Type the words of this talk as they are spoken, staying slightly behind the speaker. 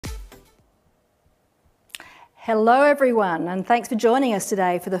Hello everyone, and thanks for joining us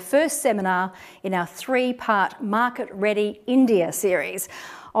today for the first seminar in our three-part Market Ready India series.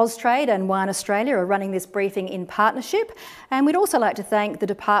 Austrade and Wine Australia are running this briefing in partnership, and we'd also like to thank the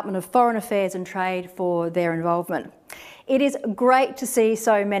Department of Foreign Affairs and Trade for their involvement. It is great to see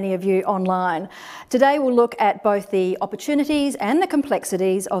so many of you online. Today we'll look at both the opportunities and the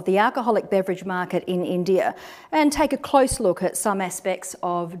complexities of the alcoholic beverage market in India and take a close look at some aspects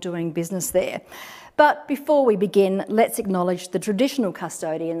of doing business there. But before we begin, let's acknowledge the traditional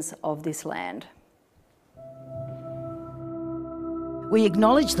custodians of this land. We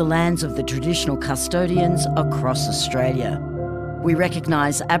acknowledge the lands of the traditional custodians across Australia. We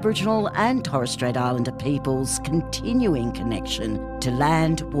recognise Aboriginal and Torres Strait Islander peoples' continuing connection to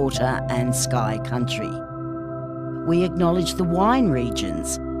land, water and sky country. We acknowledge the wine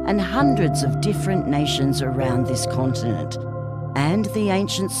regions and hundreds of different nations around this continent, and the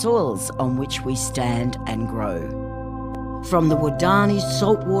ancient soils on which we stand and grow. From the Wadani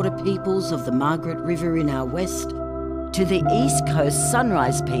saltwater peoples of the Margaret River in our west, to the East Coast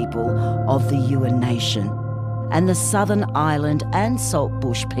Sunrise people of the Yuin Nation, and the Southern Island and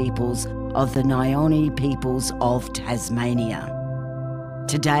Saltbush peoples of the Nione peoples of Tasmania.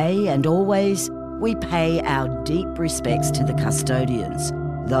 Today and always, we pay our deep respects to the custodians,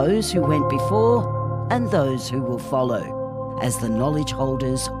 those who went before and those who will follow, as the knowledge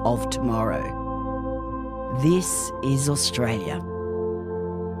holders of tomorrow. This is Australia.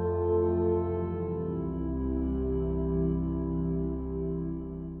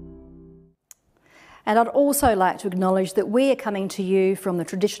 And I'd also like to acknowledge that we are coming to you from the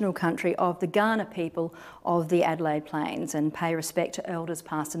traditional country of the Kaurna people of the Adelaide Plains and pay respect to elders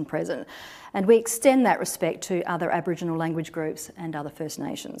past and present. And we extend that respect to other Aboriginal language groups and other First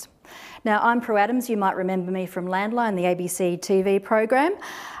Nations. Now, I'm Prue Adams. You might remember me from Landline, the ABC TV program.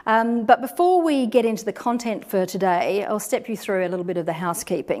 But before we get into the content for today, I'll step you through a little bit of the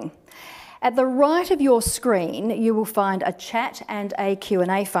housekeeping. At the right of your screen, you will find a chat and a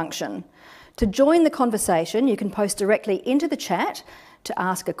Q&A function. To join the conversation, you can post directly into the chat. To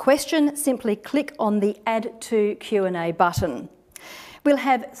ask a question, simply click on the Add to Q&A button. We'll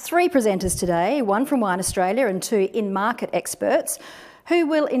have three presenters today, one from Wine Australia and two in-market experts, who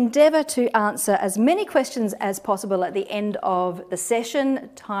will endeavour to answer as many questions as possible at the end of the session,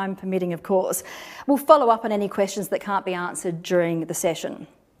 time permitting of course. We'll follow up on any questions that can't be answered during the session.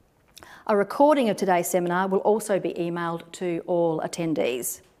 A recording of today's seminar will also be emailed to all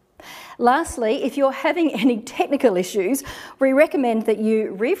attendees. Lastly, if you're having any technical issues, we recommend that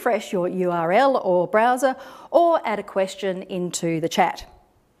you refresh your URL or browser or add a question into the chat.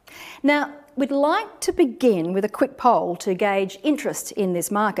 Now, we'd like to begin with a quick poll to gauge interest in this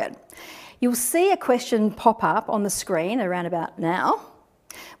market. You'll see a question pop up on the screen around about now.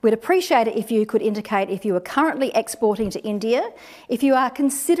 We'd appreciate it if you could indicate if you are currently exporting to India, if you are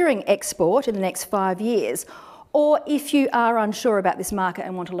considering export in the next 5 years, or if you are unsure about this market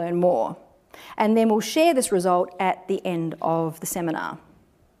and want to learn more. And then we'll share this result at the end of the seminar.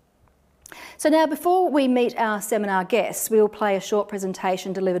 So now, before we meet our seminar guests, we will play a short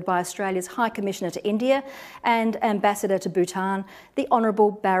presentation delivered by Australia's High Commissioner to India and Ambassador to Bhutan, the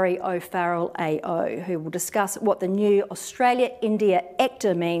Honourable Barry O'Farrell AO, who will discuss what the new Australia-India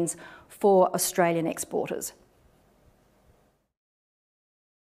ECTA means for Australian exporters.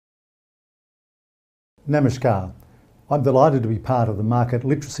 Namaskar. I'm delighted to be part of the Market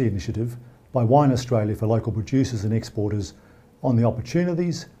Literacy Initiative by Wine Australia for local producers and exporters on the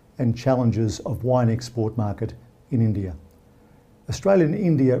opportunities and challenges of wine export market in India.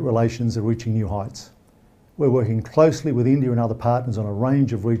 Australian-India relations are reaching new heights. We're working closely with India and other partners on a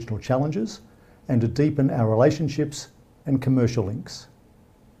range of regional challenges and to deepen our relationships and commercial links.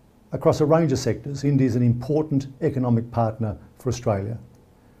 Across a range of sectors, India is an important economic partner for Australia,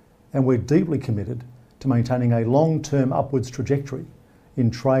 and we're deeply committed to maintaining a long-term upwards trajectory in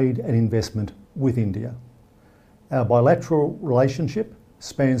trade and investment with India. Our bilateral relationship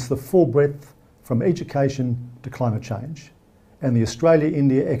spans the full breadth from education to climate change, and the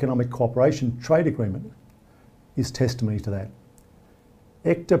Australia-India Economic Cooperation Trade Agreement is testimony to that.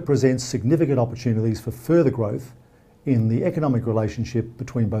 ECTA presents significant opportunities for further growth in the economic relationship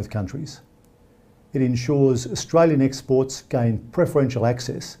between both countries. It ensures Australian exports gain preferential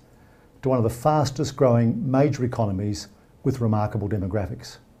access to one of the fastest growing major economies with remarkable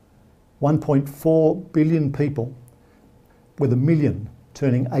demographics. 1.4 billion people, with 1 million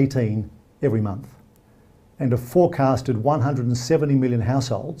turning 18 every month, and a forecasted 170 million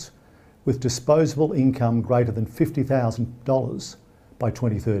households with disposable income greater than $50,000 by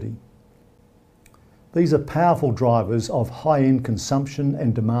 2030. These are powerful drivers of high-end consumption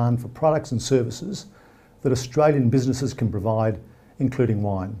and demand for products and services that Australian businesses can provide, including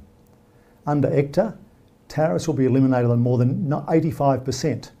wine. Under ECTA, tariffs will be eliminated on more than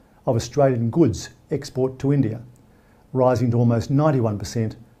 85% of Australian goods export to India, rising to almost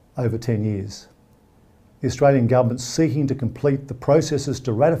 91% over 10 years. The Australian government's seeking to complete the processes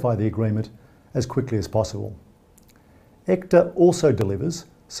to ratify the agreement as quickly as possible. ECTA also delivers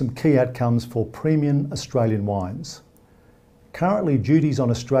some key outcomes for premium Australian wines. Currently, duties on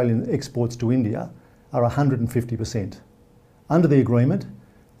Australian exports to India are 150%. Under the agreement,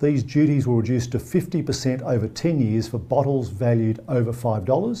 these duties will reduce to 50% over 10 years for bottles valued over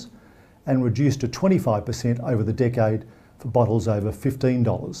 $5 and reduce to 25% over the decade for bottles over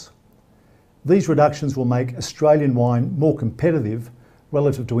 $15. These reductions will make Australian wine more competitive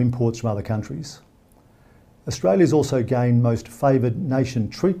relative to imports from other countries. Australia has also gained most favoured nation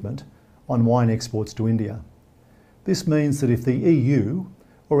treatment on wine exports to India. This means that if the EU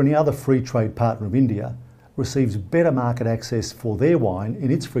or any other free trade partner of India receives better market access for their wine in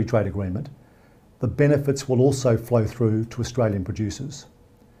its free trade agreement, the benefits will also flow through to Australian producers.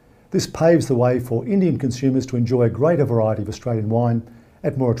 This paves the way for Indian consumers to enjoy a greater variety of Australian wine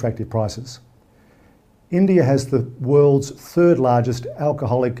at more attractive prices. India has the world's third largest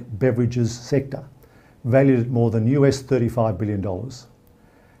alcoholic beverages sector, valued at more than US $35 billion.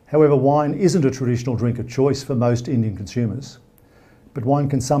 However, wine isn't a traditional drink of choice for most Indian consumers. But wine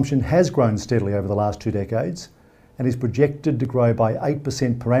consumption has grown steadily over the last 2 decades and is projected to grow by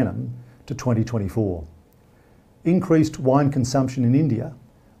 8% per annum to 2024. Increased wine consumption in India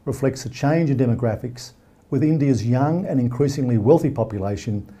reflects a change in demographics, with India's young and increasingly wealthy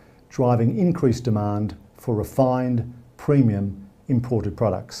population driving increased demand for refined, premium, imported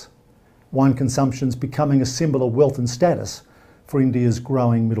products. Wine consumption is becoming a symbol of wealth and status for India's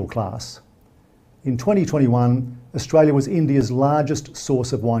growing middle class. In 2021, Australia was India's largest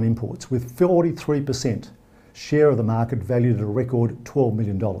source of wine imports, with 43% share of the market valued at a record $12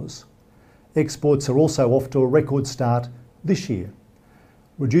 million. Exports are also off to a record start this year.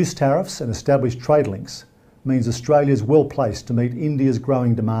 Reduced tariffs and established trade links means Australia is well placed to meet India's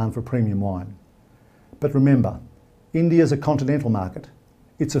growing demand for premium wine. But remember, India is a continental market.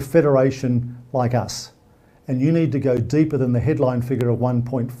 It's a federation like us, and you need to go deeper than the headline figure of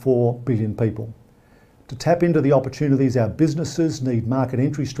 1.4 billion people. To tap into the opportunities, our businesses need market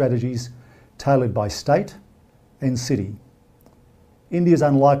entry strategies tailored by state and city. India is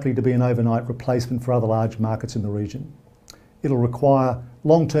unlikely to be an overnight replacement for other large markets in the region. It'll require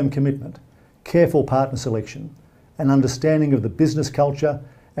long-term commitment, careful partner selection, an understanding of the business culture,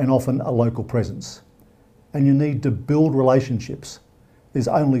 and often a local presence. And you need to build relationships. There's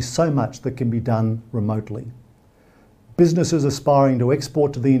only so much that can be done remotely. Businesses aspiring to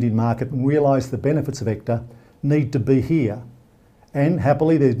export to the Indian market and realise the benefits of ECTA need to be here. And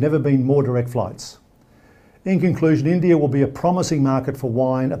happily, there's never been more direct flights. In conclusion, India will be a promising market for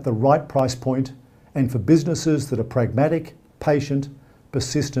wine at the right price point and for businesses that are pragmatic, patient,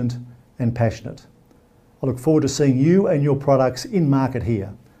 persistent and passionate. I look forward to seeing you and your products in market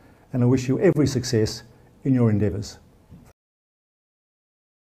here, and I wish you every success in your endeavours.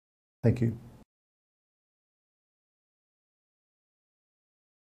 Thank you.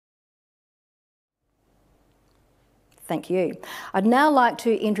 Thank you. I'd now like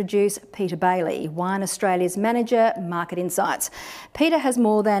to introduce Peter Bailey, Wine Australia's Manager, Market Insights. Peter has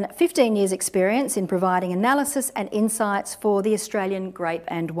more than 15 years' experience in providing analysis and insights for the Australian grape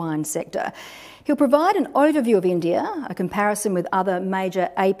and wine sector. He'll provide an overview of India, a comparison with other major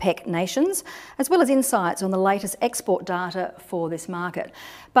APEC nations, as well as insights on the latest export data for this market.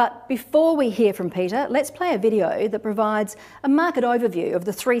 But before we hear from Peter, let's play a video that provides a market overview of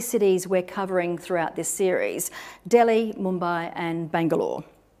the 3 cities we're covering throughout this series: Delhi, Mumbai and Bangalore.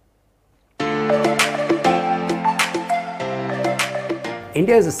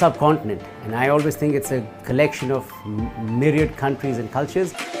 India is a subcontinent, and I always think it's a collection of myriad countries and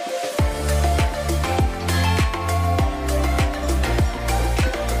cultures.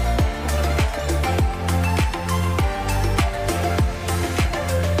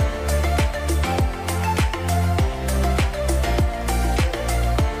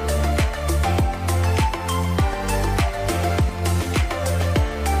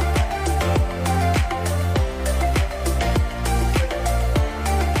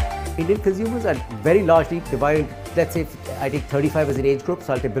 Indian consumers are very largely divided. Let's say I take 35 as an age group,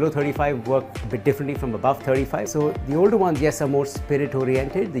 so I'll take below 35 work a bit differently from above 35. So the older ones, yes, are more spirit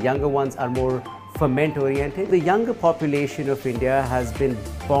oriented. The younger ones are more ferment oriented. The younger population of India has been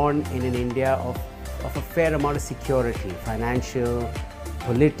born in an India of a fair amount of security, financial,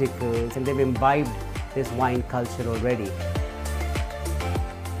 political, and they've imbibed this wine culture already.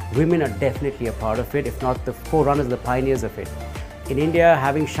 women are definitely a part of it, if not the forerunners, the pioneers of it. In India,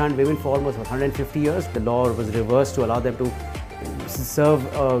 having shunned women for almost 150 years, the law was reversed to allow them to serve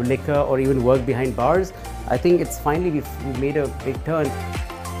liquor or even work behind bars. I think it's finally we've made a big turn.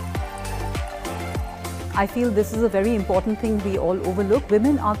 I feel this is a very important thing we all overlook.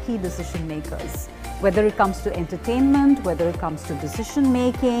 Women are key decision makers. Whether it comes to entertainment, whether it comes to decision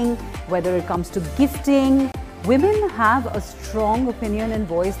making, whether it comes to gifting, women have a strong opinion and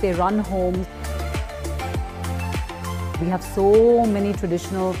voice. They run homes. We have so many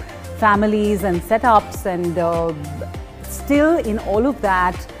traditional families and setups, and still in all of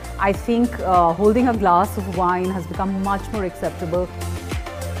that, I think holding a glass of wine has become much more acceptable.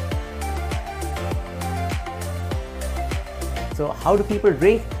 So how do people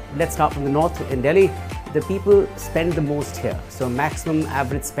drink? Let's start from the north. In Delhi, the people spend the most here. So maximum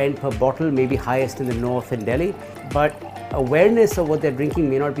average spend per bottle may be highest in the north in Delhi, but awareness of what they're drinking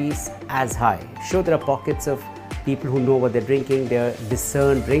may not be as high. Sure, there are pockets of people who know what they're drinking. They're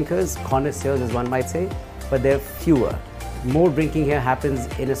discerned drinkers, connoisseurs as one might say, but they're fewer. More drinking here happens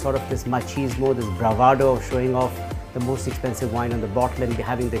in a sort of this machismo, this bravado of showing off the most expensive wine on the bottle and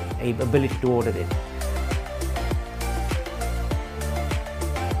having the ability to order it.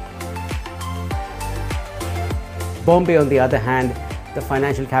 Bombay, on the other hand, the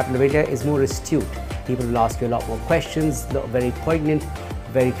financial capital of India, is more astute. People will ask you a lot more questions, very poignant,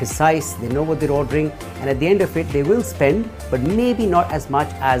 very precise. They know what they're ordering, and at the end of it, they will spend, but maybe not as much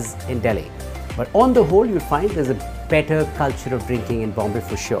as in Delhi. But on the whole, you'll find there's a better culture of drinking in Bombay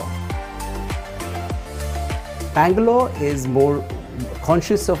for sure. Bangalore is more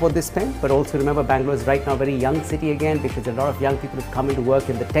conscious of what they spend, but also remember Bangalore is right now a very young city again, because a lot of young people have come into work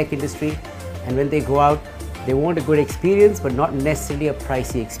in the tech industry, and when they go out, they want a good experience, but not necessarily a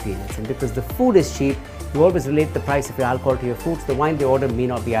pricey experience. And because the food is cheap, you always relate the price of your alcohol to your food, so the wine they order may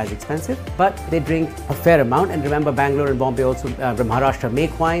not be as expensive, but they drink a fair amount. And remember, Bangalore and Bombay also, Maharashtra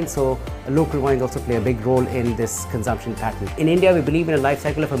make wine, so local wines also play a big role in this consumption pattern. In India, we believe in a life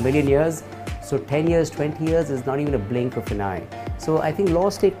cycle of 1,000,000 years, so 10 years, 20 years is not even a blink of an eye. So I think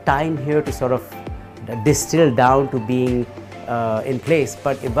laws take time here to sort of distill down to being in place,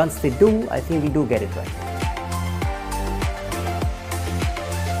 but once they do, I think we do get it right.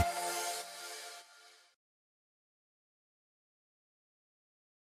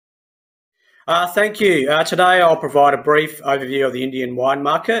 Thank you. Today I'll provide a brief overview of the Indian wine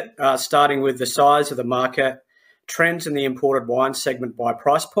market, starting with the size of the market, trends in the imported wine segment by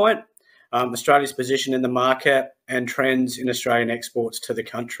price point, Australia's position in the market, and trends in Australian exports to the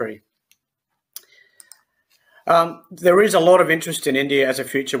country. There is a lot of interest in India as a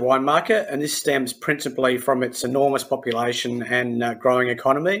future wine market, and this stems principally from its enormous population and growing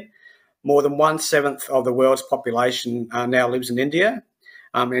economy. More than 1/7 of the world's population now lives in India.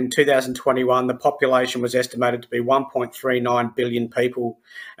 In 2021, the population was estimated to be 1.39 billion people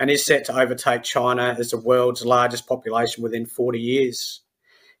and is set to overtake China as the world's largest population within 40 years.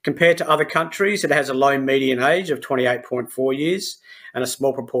 Compared to other countries, it has a low median age of 28.4 years and a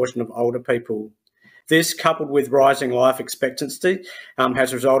small proportion of older people. This, coupled with rising life expectancy,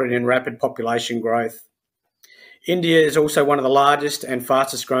 has resulted in rapid population growth. India is also one of the largest and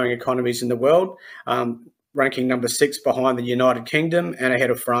fastest growing economies in the world, ranking number 6 behind the United Kingdom and ahead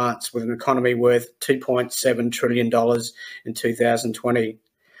of France, with an economy worth $2.7 trillion in 2020.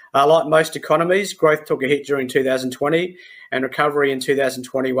 Like most economies, growth took a hit during 2020, and recovery in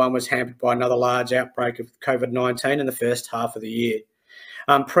 2021 was hampered by another large outbreak of COVID-19 in the first half of the year.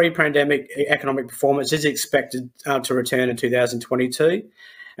 Pre-pandemic economic performance is expected to return in 2022.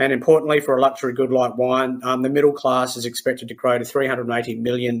 And importantly, for a luxury good like wine, the middle class is expected to grow to 380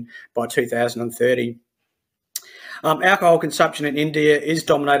 million by 2030. Alcohol consumption in India is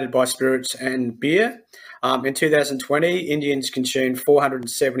dominated by spirits and beer. In 2020, Indians consumed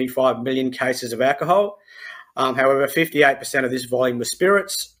 475 million cases of alcohol. However, 58% of this volume was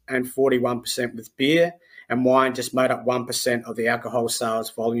spirits and 41% was beer, and wine just made up 1% of the alcohol sales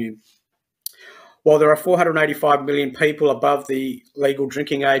volume. While there are 485 million people above the legal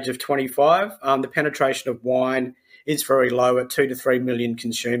drinking age of 25, the penetration of wine is very low at 2 to 3 million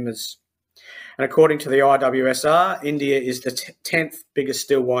consumers. And according to the IWSR, India is the 10th biggest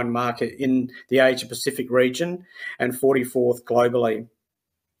still wine market in the Asia Pacific region and 44th globally.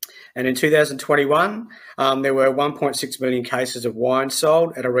 And in 2021, there were 1.6 million cases of wine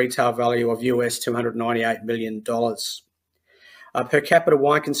sold at a retail value of US $298 million. Per capita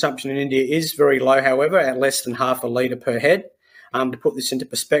wine consumption in India is very low, however, at less than half a litre per head. To put this into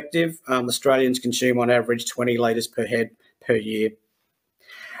perspective, Australians consume on average 20 litres per head per year.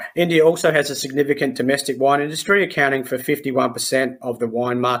 India also has a significant domestic wine industry, accounting for 51% of the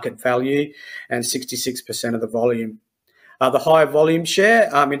wine market value and 66% of the volume. The higher volume share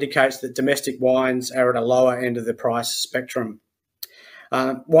indicates that domestic wines are at a lower end of the price spectrum.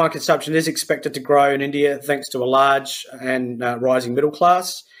 Wine consumption is expected to grow in India thanks to a large and rising middle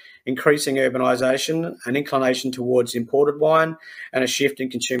class, increasing urbanisation, an inclination towards imported wine, and a shift in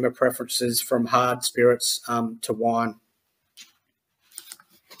consumer preferences from hard spirits to wine.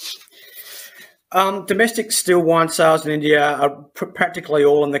 Domestic still wine sales in India are practically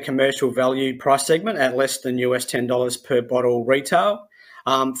all in the commercial value price segment at less than US $10 per bottle retail.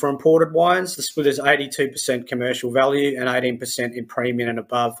 For imported wines, the split is 82% commercial value and 18% in premium and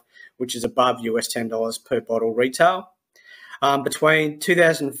above, which is above US $10 per bottle retail. Between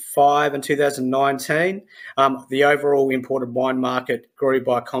 2005 and 2019, the overall imported wine market grew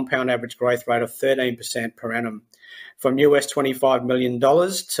by a compound average growth rate of 13% per annum, from US $25 million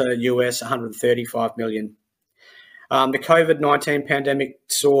to US $135 million. The COVID-19 pandemic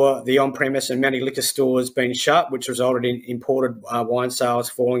saw the on-premise and many liquor stores being shut, which resulted in imported wine sales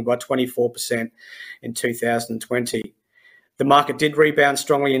falling by 24% in 2020. The market did rebound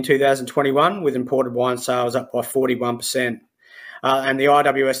strongly in 2021, with imported wine sales up by 41%. And the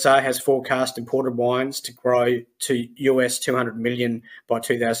IWSR has forecast imported wines to grow to US $200 million by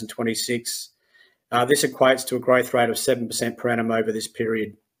 2026. This equates to a growth rate of 7% per annum over this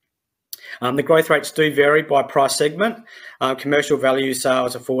period. The growth rates do vary by price segment. Commercial value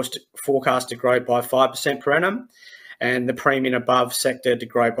sales are forecast to grow by 5% per annum, and the premium above sector to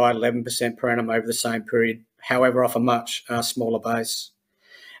grow by 11% per annum over the same period, however off a much smaller base.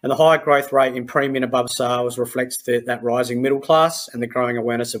 And the higher growth rate in premium above sales reflects that rising middle class and the growing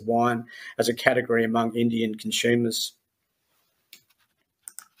awareness of wine as a category among Indian consumers.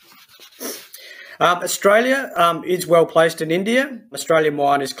 Australia is well placed in India. Australian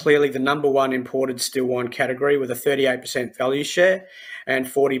wine is clearly the number one imported still wine category with a 38% value share and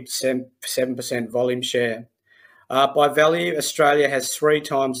 47% volume share. By value, Australia has 3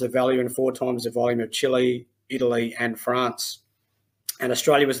 times the value and 4 times the volume of Chile, Italy and France. And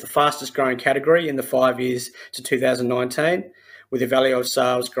Australia was the fastest growing category in the 5 years to 2019, with the value of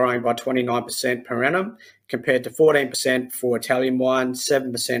sales growing by 29% per annum, compared to 14% for Italian wine,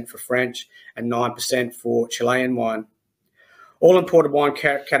 7% for French, and 9% for Chilean wine. All imported wine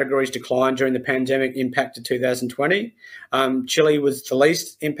categories declined during the pandemic impacted 2020. Chile was the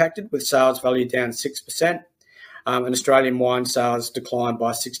least impacted, with sales value down 6%, and Australian wine sales declined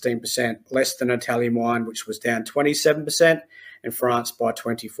by 16%, less than Italian wine, which was down 27%, and France by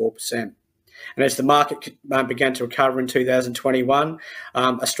 24%. And as the market began to recover in 2021,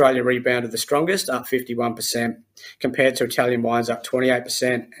 Australia rebounded the strongest, up 51%, compared to Italian wines up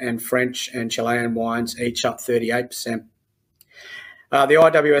 28% and French and Chilean wines each up 38%. The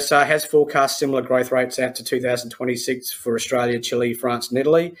IWSR has forecast similar growth rates out to 2026 for Australia, Chile, France and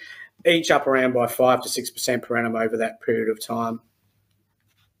Italy, each up around by 5 to 6% per annum over that period of time.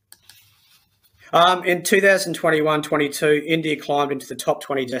 In 2021-22, India climbed into the top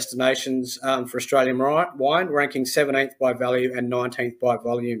 20 destinations for Australian wine, ranking 17th by value and 19th by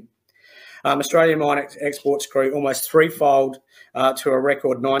volume. Australian wine exports grew almost threefold to a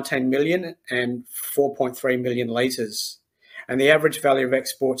record 19 million and 4.3 million litres. And the average value of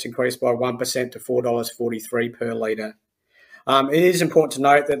exports increased by 1% to $4.43 per litre. It is important to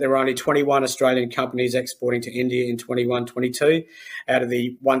note that there were only 21 Australian companies exporting to India in 21-22 out of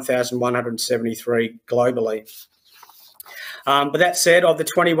the 1,173 globally. But that said, of the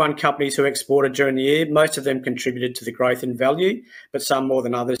 21 companies who exported during the year, most of them contributed to the growth in value, but some more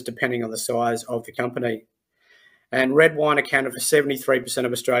than others depending on the size of the company. And red wine accounted for 73%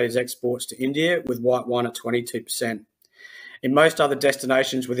 of Australia's exports to India, with white wine at 22%. In most other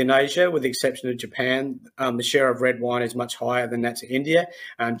destinations within Asia, with the exception of Japan, the share of red wine is much higher than that to India,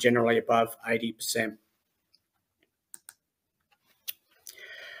 generally above 80%.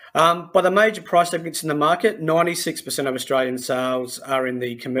 By the major price segments in the market, 96% of Australian sales are in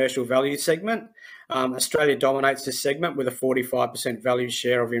the commercial value segment. Australia dominates this segment with a 45% value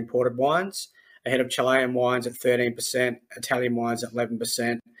share of imported wines, ahead of Chilean wines at 13%, Italian wines at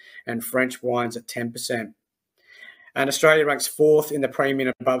 11%, and French wines at 10%. And Australia ranks 4th in the premium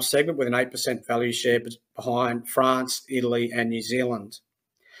and above segment with an 8% value share behind France, Italy and New Zealand.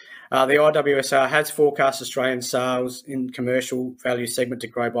 The IWSR has forecast Australian sales in commercial value segment to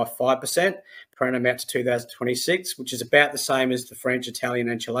grow by 5% per annum out to 2026, which is about the same as the French, Italian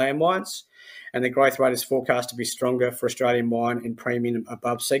and Chilean wines. And the growth rate is forecast to be stronger for Australian wine in premium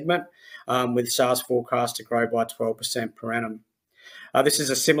above segment, with sales forecast to grow by 12% per annum. This is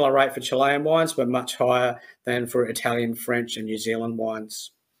a similar rate for Chilean wines, but much higher than for Italian, French and New Zealand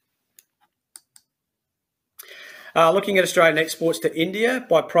wines. Looking at Australian exports to India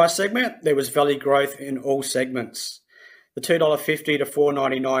by price segment, there was value growth in all segments. The $2.50 to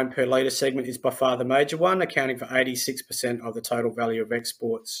 $4.99 per litre segment is by far the major one, accounting for 86% of the total value of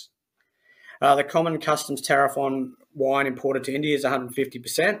exports. The common customs tariff on wine imported to India is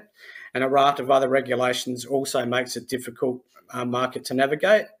 150%, and a raft of other regulations also makes it a difficult market to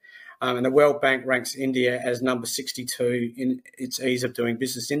navigate. And the World Bank ranks India as number 62 in its ease of doing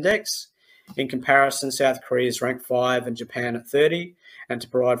business index. In comparison, South Korea is ranked 5 and Japan at 30. And to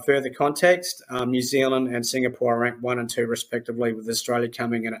provide further context, New Zealand and Singapore are ranked 1 and 2 respectively, with Australia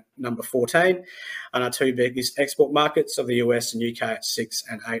coming in at number 14, and our two biggest export markets of the US and UK at 6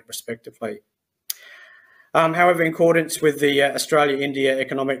 and 8 respectively. However, in accordance with the Australia-India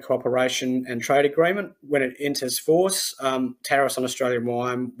Economic Cooperation and Trade Agreement, when it enters force, tariffs on Australian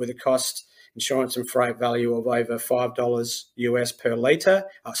wine with a cost, insurance and freight value of over $5 US per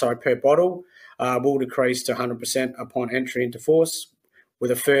bottle will decrease to 100% upon entry into force,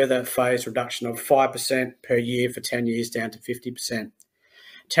 with a further phased reduction of 5% per year for 10 years down to 50%.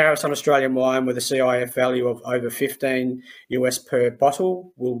 Tariffs on Australian wine with a CIF value of over $15 US per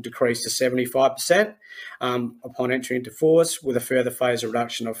bottle will decrease to 75% upon entry into force, with a further phased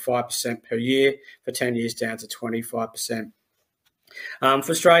reduction of 5% per year for 10 years down to 25%.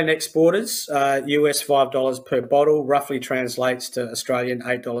 For Australian exporters, US $5 per bottle roughly translates to Australian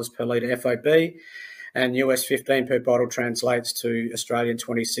 $8 per litre FOB, and US 15 per bottle translates to Australian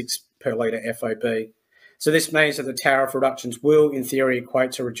 26 per litre FOB. So this means that the tariff reductions will, in theory,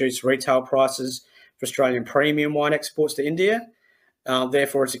 equate to reduced retail prices for Australian premium wine exports to India.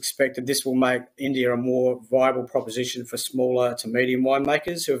 Therefore, it's expected this will make India a more viable proposition for smaller to medium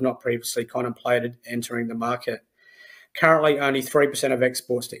winemakers who have not previously contemplated entering the market. Currently, only 3% of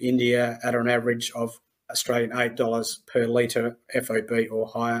exports to India at an average of Australian $8 per litre FOB or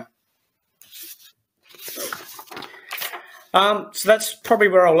higher. So that's probably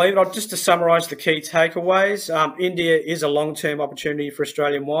where I'll leave it. Just to summarise the key takeaways, India is a long-term opportunity for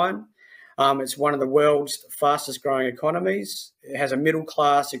Australian wine. It's one of the world's fastest growing economies. It has a middle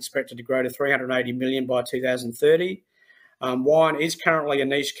class expected to grow to 380 million by 2030. Wine is currently a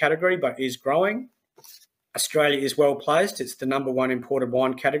niche category, but is growing. Australia is well placed. It's the number one imported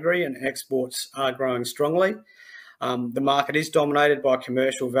wine category, and exports are growing strongly. The market is dominated by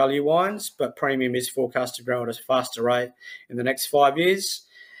commercial value wines, but premium is forecast to grow at a faster rate in the next 5 years.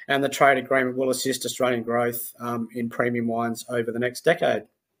 And the trade agreement will assist Australian growth in premium wines over the next decade.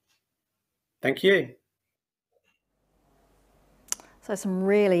 Thank you. So some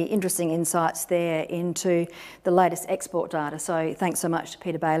really interesting insights there into the latest export data. So thanks so much to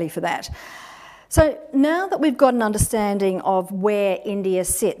Peter Bailey for that. So now that we've got an understanding of where India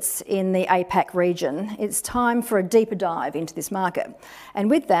sits in the APAC region, it's time for a deeper dive into this market. And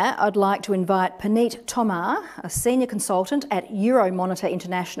with that, I'd like to invite Puneet Tomar, a senior consultant at Euromonitor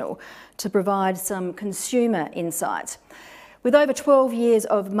International, to provide some consumer insights. With over 12 years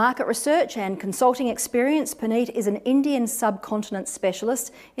of market research and consulting experience, Puneet is an Indian subcontinent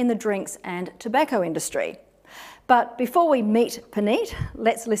specialist in the drinks and tobacco industry. But before we meet Puneet,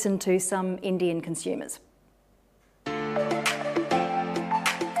 let's listen to some Indian consumers.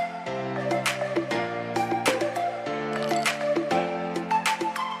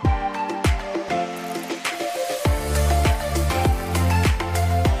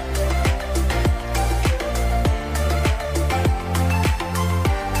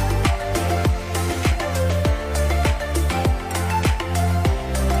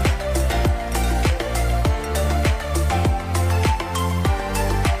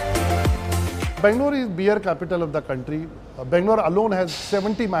 Bangalore is beer capital of the country. Bangalore alone has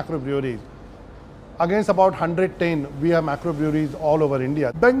 70 macrobreweries. Against about 110, we have macrobreweries all over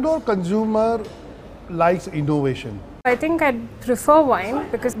India. Bangalore consumer likes innovation. I think I'd prefer wine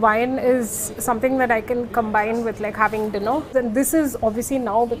because wine is something that I can combine with like having dinner. And this is obviously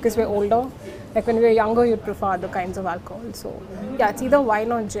now because we're older. Like when we were younger, you'd prefer other kinds of alcohol. So yeah, it's either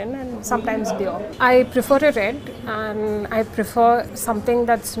wine or gin and sometimes beer. I prefer a red and I prefer something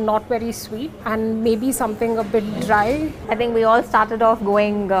that's not very sweet and maybe something a bit dry. I think we all started off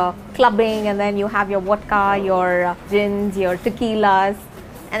going clubbing, and then you have your vodka, your gins, your tequilas,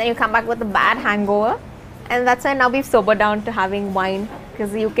 and then you come back with a bad hangover. And that's why now we've sobered down to having wine,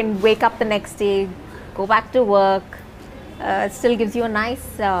 because you can wake up the next day, go back to work. It still gives you a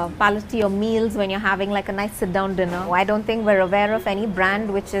nice palate to your meals when you're having like a nice sit-down dinner. I don't think we're aware of any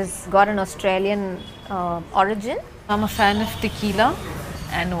brand which has got an Australian origin. I'm a fan of tequila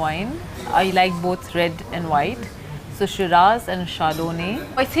and wine. I like both red and white. So Shiraz and Chardonnay.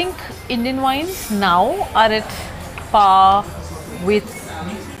 I think Indian wines now are at par with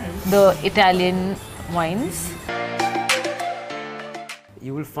the Italian wines.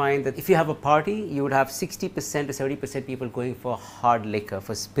 You will find that if you have a party, you would have 60% to 70% people going for hard liquor,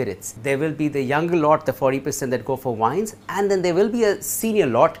 for spirits. There will be the younger lot, the 40% that go for wines, and then there will be a senior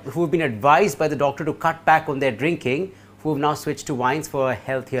lot who have been advised by the doctor to cut back on their drinking, who have now switched to wines for a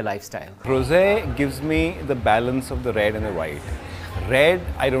healthier lifestyle. Rosé gives me the balance of the red and the white. Red,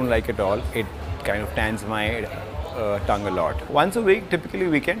 I don't like at all. It kind of tans my tongue a lot. Once a week, typically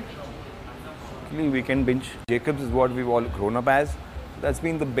weekend binge. Jacobs is what we've all grown up as. That's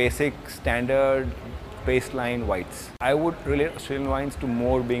been the basic standard baseline whites. I would relate Australian wines to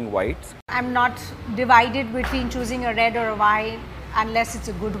more being whites. I'm not divided between choosing a red or a wine unless it's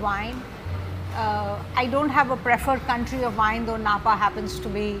a good wine. I don't have a preferred country of wine, though Napa happens to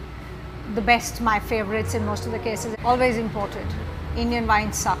be the best, my favorites in most of the cases. Always imported. Indian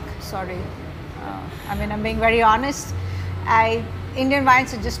wines suck, sorry. I'm being very honest. Indian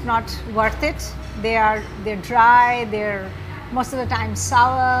wines are just not worth it. They're dry, they're most of the time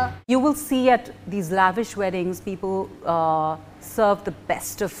sour. You will see at these lavish weddings, people serve the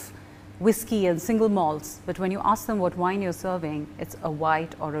best of whiskey and single malts, but when you ask them what wine you're serving, it's a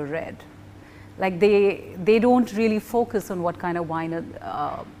white or a red. Like they don't really focus on what kind of wine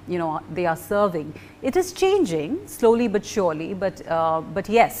they are serving. It is changing slowly but surely, but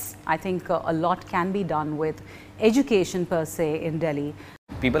yes, I think a lot can be done with education per se in Delhi.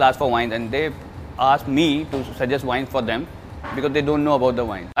 People ask for wines and they ask me to suggest wines for them because they don't know about the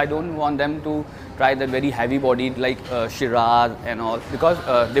wine. I don't want them to try that very heavy bodied like Shiraz and all, because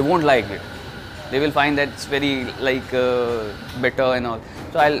they won't like it. They will find that it's very like bitter and all.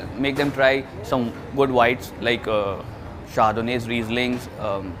 So I'll make them try some good whites like Chardonnays, Rieslings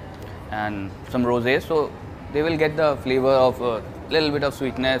and some rosés. So they will get the flavor of a little bit of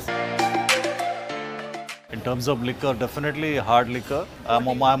sweetness. In terms of liquor, definitely hard liquor.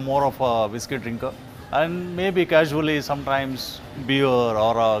 I'm more of a whiskey drinker. And maybe casually sometimes beer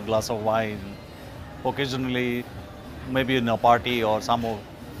or a glass of wine. Occasionally, maybe in a party or some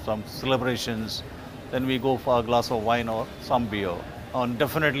celebrations, then we go for a glass of wine or some beer. And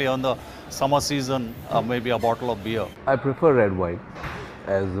definitely on the summer season, maybe a bottle of beer. I prefer red wine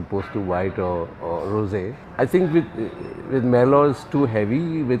as opposed to white or rosé. I think with Merlot is too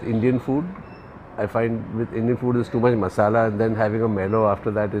heavy with Indian food. I find with Indian food is too much masala, and then having a Merlot after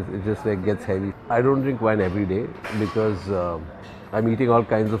that it just like gets heavy. I don't drink wine every day because I'm eating all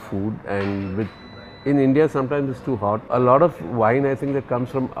kinds of food, and in India sometimes it's too hot. A lot of wine I think that comes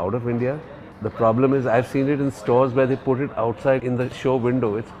from out of India. The problem is I've seen it in stores where they put it outside in the show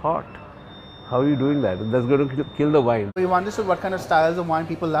window. It's hot. How are you doing that? That's going to kill the wine. We've understood what kind of styles of wine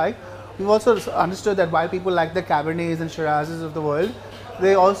people like. We've also understood that while people like the Cabernets and Shirazes of the world,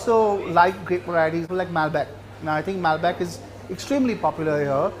 they also like grape varieties like Malbec. Now I think Malbec is extremely popular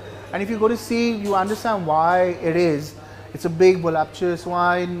here, and if you go to see, you understand why it is. It's a big voluptuous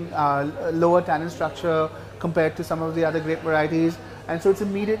wine, lower tannin structure compared to some of the other grape varieties, and so it's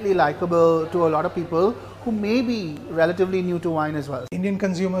immediately likable to a lot of people who may be relatively new to wine as well. Indian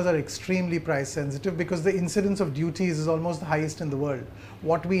consumers are extremely price sensitive because the incidence of duties is almost the highest in the world.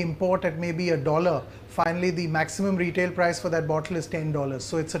 What we import at maybe $1, finally the maximum retail price for that bottle is $10.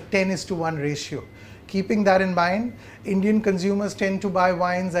 So it's a 10:1 ratio. Keeping that in mind, Indian consumers tend to buy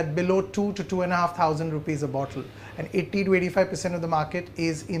wines at below 2,000 to 2,500 rupees a bottle, and 80 to 85% of the market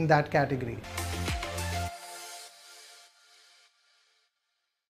is in that category.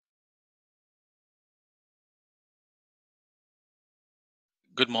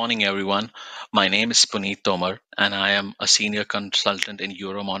 Good morning, everyone. My name is Puneet Tomar, and I am a senior consultant in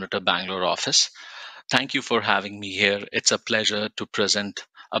Euromonitor Bangalore office. Thank you for having me here. It's a pleasure to present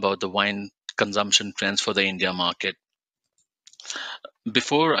about the wine consumption trends for the India market.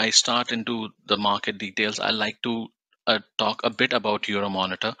 Before I start into the market details, I'd like to talk a bit about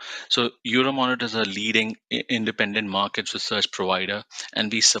Euromonitor. So Euromonitor is a leading independent market research provider,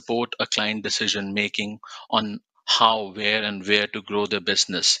 and we support a client decision making on how, where to grow their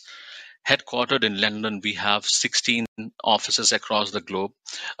business. Headquartered in London, we have 16 offices across the globe.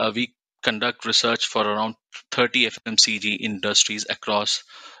 We conduct research for around 30 FMCG industries across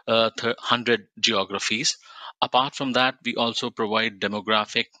 100 geographies. Apart from that, we also provide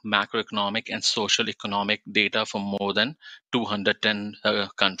demographic, macroeconomic, and social economic data for more than 210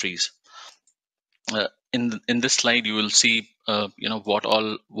 countries. In this slide, you will see what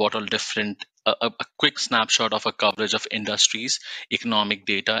all different a quick snapshot of a coverage of industries, economic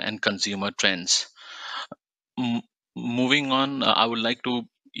data, and consumer trends. Moving on, I would like to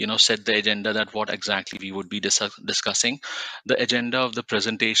set the agenda that what exactly we would be discussing. The agenda of the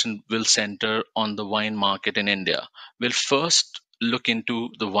presentation will center on the wine market in India. We'll first look into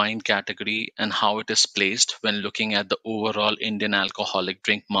the wine category and how it is placed when looking at the overall Indian alcoholic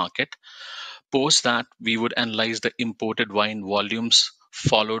drink market. Post that, we would analyze the imported wine volumes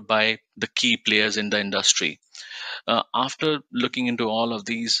followed by the key players in the industry. After looking into all of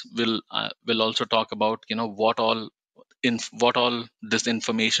these, we'll also talk about what all this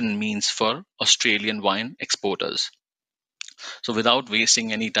information means for Australian wine exporters. So without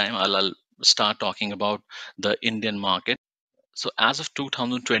wasting any time, I'll start talking about the Indian market. So as of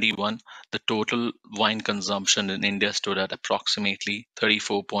 2021, the total wine consumption in India stood at approximately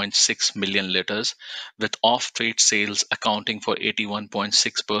 34.6 million liters, with off-trade sales accounting for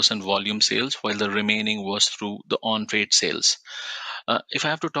 81.6% volume sales, while the remaining was through the on-trade sales. If I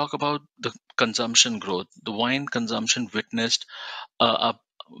have to talk about the consumption growth, the wine consumption witnessed a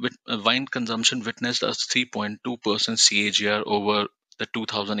 3.2% CAGR over the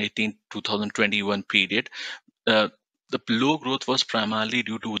 2018-2021 period. The low growth was primarily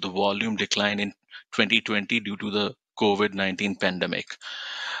due to the volume decline in 2020 due to the COVID-19 pandemic.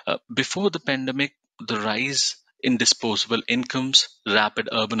 Before the pandemic, the rise in disposable incomes, rapid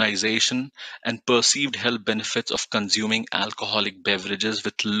urbanization, and perceived health benefits of consuming alcoholic beverages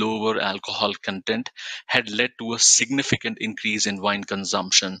with lower alcohol content had led to a significant increase in wine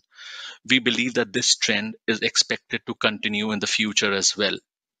consumption. We believe that this trend is expected to continue in the future as well.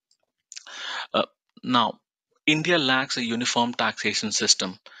 Now, India lacks a uniform taxation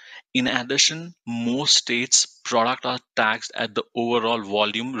system. In addition, most states' products are taxed at the overall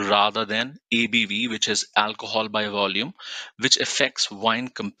volume rather than ABV, which is alcohol by volume, which affects wine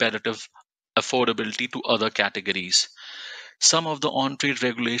comparative affordability to other categories. Some of the on-trade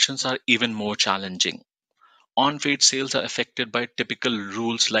regulations are even more challenging. On-trade sales are affected by typical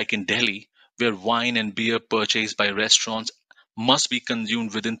rules like in Delhi, where wine and beer purchased by restaurants must be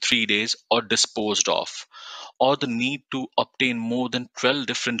consumed within 3 days or disposed of, or the need to obtain more than 12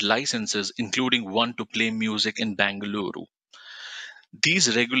 different licenses, including one to play music in Bangalore.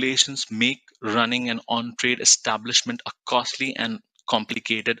 These regulations make running an on-trade establishment a costly and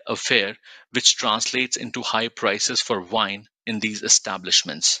complicated affair, which translates into high prices for wine in these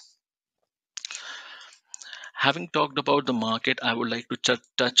establishments. Having talked about the market, I would like to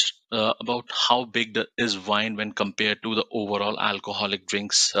touch about how big is wine when compared to the overall alcoholic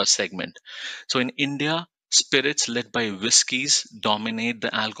drinks segment. So in India, spirits led by whiskeys dominate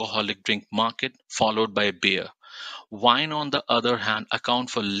the alcoholic drink market, followed by beer. Wine, on the other hand, account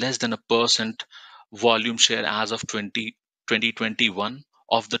for less than 1% volume share as of 2021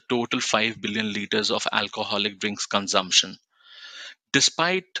 of the total 5 billion liters of alcoholic drinks consumption.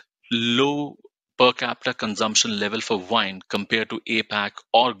 Despite low per capita consumption level for wine compared to APAC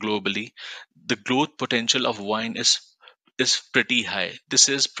or globally, the growth potential of wine is pretty high. This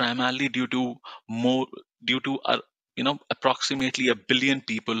is primarily due to approximately 1 billion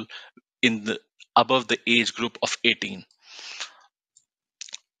people in the above the age group of 18.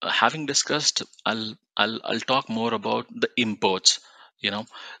 Having discussed, I'll talk more about the imports.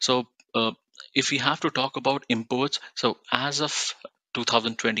 So if we have to talk about imports, so as of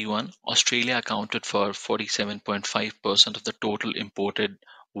 2021, Australia accounted for 47.5% of the total imported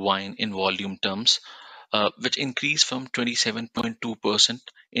wine in volume terms, which increased from 27.2%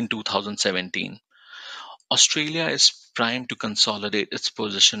 in 2017. Australia is primed to consolidate its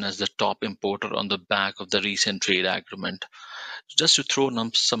position as the top importer on the back of the recent trade agreement. Just to throw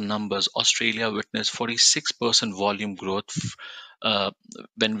some numbers, Australia witnessed 46% volume growth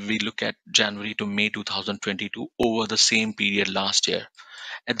when we look at January to May 2022 over the same period last year.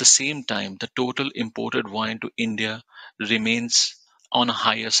 At the same time, the total imported wine to India remains on a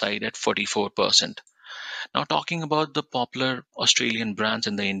higher side at 44%. Now, talking about the popular Australian brands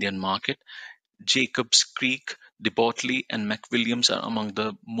in the Indian market, Jacob's Creek, De Botley, and McWilliams are among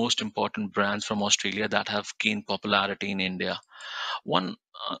the most important brands from Australia that have gained popularity in India.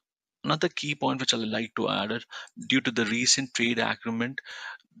 Another key point which I'd like to add is, due to the recent trade agreement,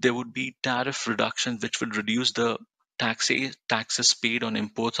 there would be tariff reductions which would reduce the taxes paid on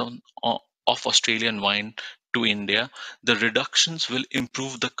imports of Australian wine to India. The reductions will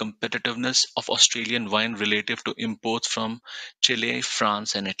improve the competitiveness of Australian wine relative to imports from Chile,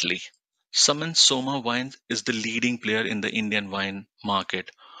 France, and Italy. Suman Soma Wines is the leading player in the Indian wine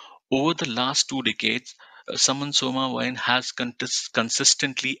market. Over the last 2 decades, Suman Soma Wine has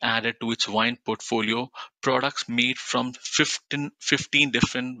consistently added to its wine portfolio products made from 15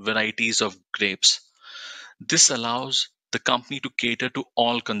 different varieties of grapes. This allows the company to cater to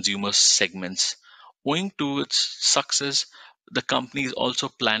all consumer segments. Owing to its success, the company is also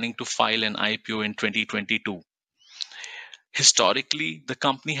planning to file an IPO in 2022. Historically, the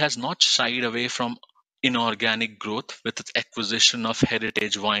company has not shied away from inorganic growth with its acquisition of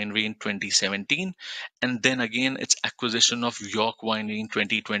Heritage Winery in 2017, and then again its acquisition of York Winery in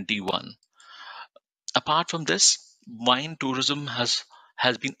 2021. Apart from this, wine tourism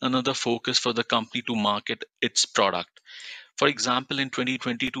has been another focus for the company to market its product. For example, in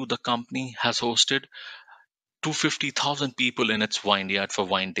 2022, the company has hosted 250,000 people in its vineyard for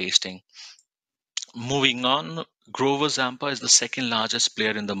wine tasting. Moving on, Grover Zampa is the second largest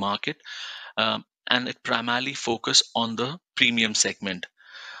player in the market, and it primarily focuses on the premium segment.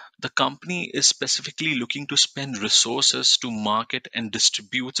 The company is specifically looking to spend resources to market and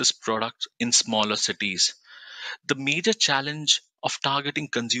distribute its products in smaller cities. The major challenge of targeting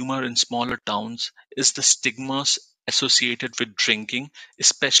consumer in smaller towns is the stigmas associated with drinking,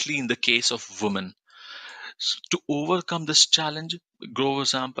 especially in the case of women. To overcome this challenge, Grover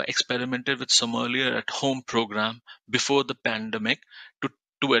Zampa experimented with sommelier at home program before the pandemic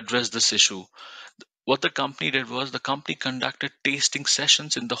to address this issue. What the company did was the company conducted tasting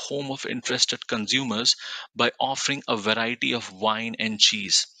sessions in the home of interested consumers by offering a variety of wine and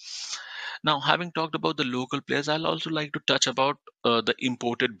cheese. Now, having talked about the local players, I'll also like to touch about the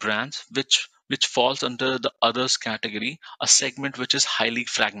imported brands, which falls under the others category, a segment which is highly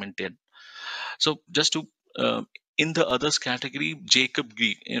fragmented. So, just to in the others category, Jacob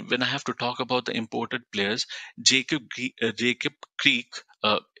Creek. When I have to talk about the imported players, Jacob Creek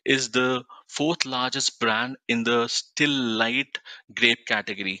is the fourth largest brand in the still light grape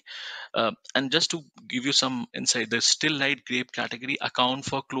category. And just to give you some insight, the still light grape category account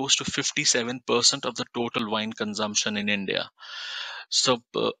for close to 57% of the total wine consumption in India. So,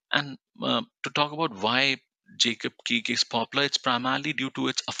 to talk about why Jacob Creek is popular, it's primarily due to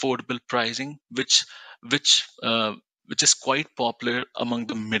its affordable pricing, which uh, which is quite popular among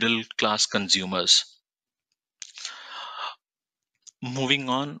the middle class consumers. Moving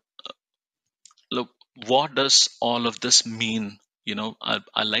on, look, what does all of this mean?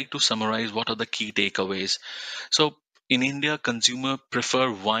 I like to summarize what are the key takeaways. So, in India, consumer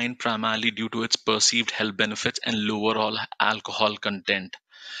prefer wine primarily due to its perceived health benefits and lower all alcohol content.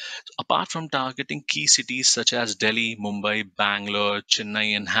 Apart from targeting key cities such as Delhi, Mumbai, Bangalore,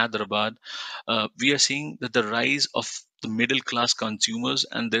 Chennai, and Hyderabad, we are seeing that the rise of the middle class consumers,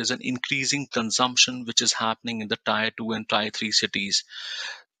 and there's an increasing consumption which is happening in the tier 2 and tier 3 cities.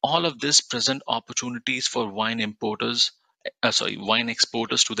 All of this present opportunities for wine exporters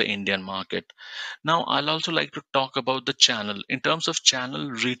to the Indian market. Now, I'll also like to talk about the channel. In terms of channel,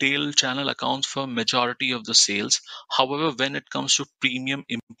 retail channel accounts for majority of the sales. However, when it comes to premium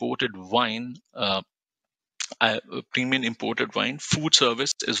imported wine, food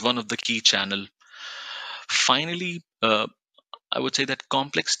service is one of the key channel. Finally, I would say that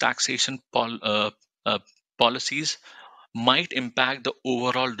complex taxation policies might impact the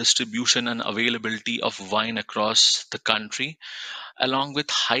overall distribution and availability of wine across the country, along with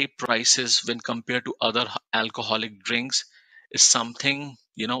high prices when compared to other alcoholic drinks, is something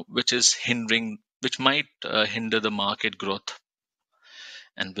which might hinder the market growth.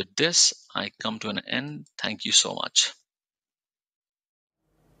 And with this, I come to an end. Thank you so much.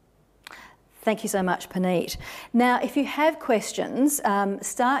 Thank you so much, Puneet. Now, if you have questions,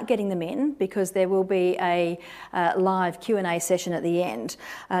 start getting them in, because there will be a live Q&A session at the end.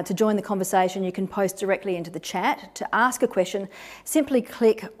 To join the conversation, you can post directly into the chat. To ask a question, simply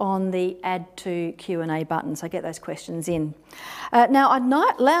click on the Add to Q&A button, so get those questions in. Now,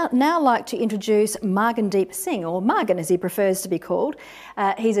 I'd now like to introduce Margandeep Singh, or Margan as he prefers to be called.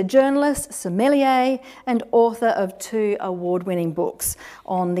 He's a journalist, sommelier, and author of 2 award-winning books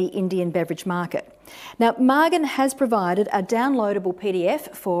on the Indian beverage market. Now, Margan has provided a downloadable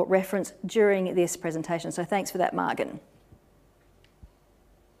PDF for reference during this presentation, so thanks for that, Margan.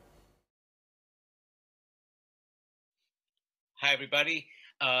 Hi, everybody.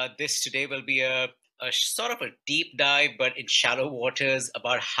 This today will be a sort of a deep dive, but in shallow waters,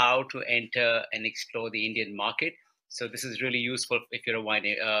 about how to enter and explore the Indian market. So this is really useful if you're a wine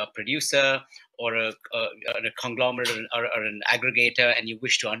producer or a conglomerate or an aggregator, and you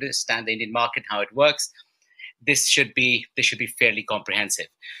wish to understand the Indian market, how it works. This should be fairly comprehensive.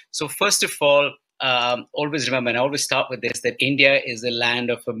 So first of all, always remember, and I always start with this, that India is the land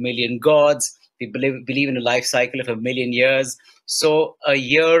of a million gods. We believe in a life cycle of 1,000,000 years. So a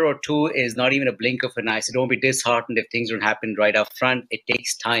year or two is not even a blink of an eye. So don't be disheartened if things don't happen right up front. It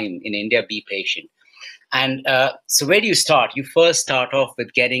takes time in India. Be patient. And so where do you start? You first start off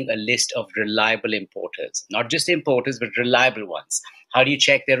with getting a list of reliable importers, not just importers, but reliable ones. How do you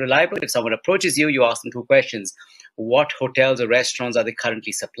check they're reliable? If someone approaches you, you ask them 2 questions. what hotels or restaurants are they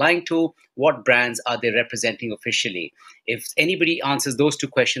currently supplying to, what brands are they representing officially. If anybody answers those two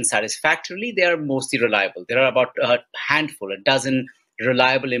questions satisfactorily, they are mostly reliable. There are about a handful, a dozen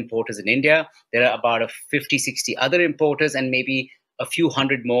reliable importers in India. There are about 50, 60 other importers and maybe a few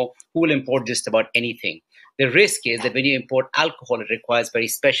hundred more who will import just about anything. The risk is that when you import alcohol, it requires very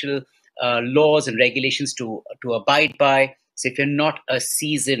special laws and regulations to abide by. So if you're not a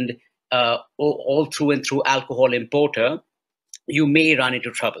seasoned all through and through alcohol importer, you may run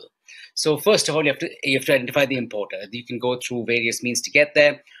into trouble. So first of all, you have to identify the importer. You can go through various means to get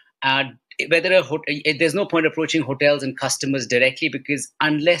there. There's no point approaching hotels and customers directly, because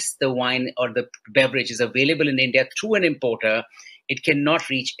unless the wine or the beverage is available in India through an importer, it cannot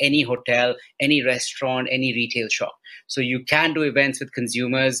reach any hotel, any restaurant, any retail shop. So you can do events with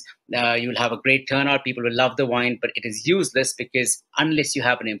consumers. You'll have a great turnout. People will love the wine, but it is useless because unless you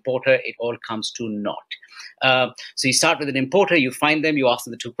have an importer, it all comes to naught. So you start with an importer, you find them, you ask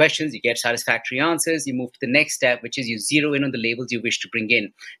them the two questions, you get satisfactory answers, you move to the next step, which is you zero in on the labels you wish to bring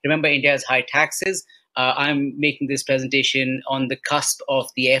in. Remember, India has high taxes. I'm making this presentation on the cusp of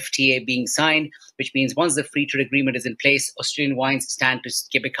the FTA being signed, which means once the free trade agreement is in place, Australian wines stand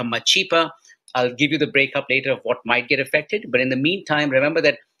to become much cheaper. I'll give you the breakup later of what might get affected. But in the meantime, remember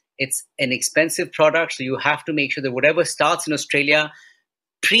that it's an expensive product, so you have to make sure that whatever starts in Australia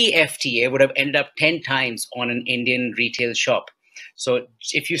pre-FTA would have ended up 10 times on an Indian retail shop. So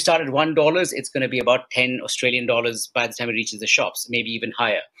if you start at $1, it's going to be about 10 Australian dollars by the time it reaches the shops, maybe even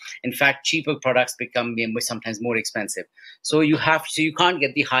higher. In fact, cheaper products become sometimes more expensive. So you can't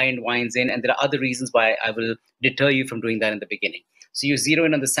get the high-end wines in, and there are other reasons why I will deter you from doing that in the beginning. So you zero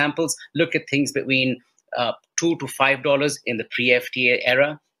in on the samples, look at things between $2 to $5 in the pre-FTA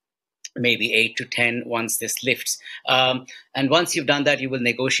era, maybe 8 to 10 once this lifts. And once you've done that, you will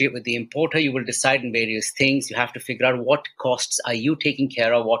negotiate with the importer. You will decide on various things. You have to figure out what costs are you taking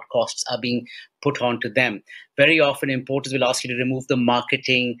care of, what costs are being put on to them. Very often, importers will ask you to remove the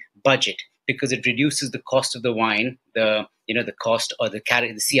marketing budget because it reduces the cost of the wine, the cost or the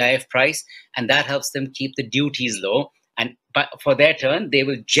CIF price, and that helps them keep the duties low. And for their turn, they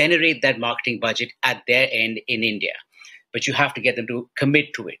will generate that marketing budget at their end in India. But you have to get them to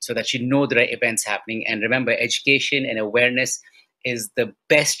commit to it so that you know there are events happening. And remember, education and awareness is the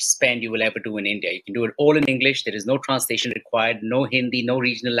best spend you will ever do in India. You can do it all in English. There is no translation required, no Hindi, no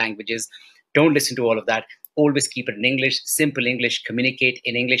regional languages. Don't listen to all of that. Always keep it in English, simple English, communicate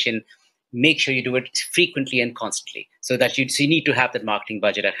in English, and make sure you do it frequently and constantly so you need to have that marketing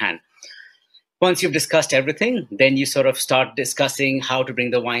budget at hand. Once you've discussed everything, then you sort of start discussing how to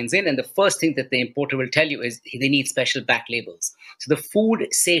bring the wines in. And the first thing that the importer will tell you is they need special back labels. So the Food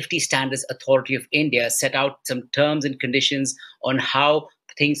Safety Standards Authority of India set out some terms and conditions on how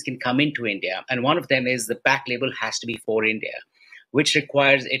things can come into India. And one of them is the back label has to be for India, which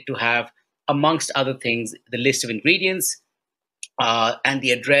requires it to have, amongst other things, the list of ingredients and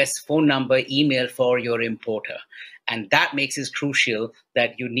the address, phone number, email for your importer. And that makes it crucial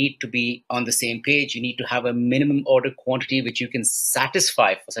that you need to be on the same page. You need to have a minimum order quantity which you can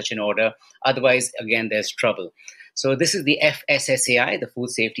satisfy for such an order. Otherwise, again, there's trouble. So this is the FSSAI, the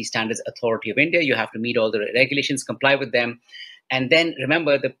Food Safety Standards Authority of India. You have to meet all the regulations, comply with them. And then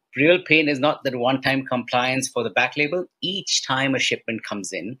remember, the real pain is not that one-time compliance for the back label. Each time a shipment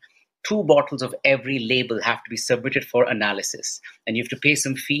comes in, 2 bottles of every label have to be submitted for analysis. And you have to pay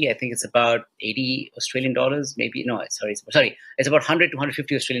some fee. I think it's about 80 Australian dollars, maybe. No, sorry. It's about 100 to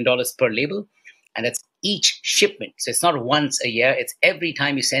 150 Australian dollars per label. And that's each shipment. So it's not once a year. It's every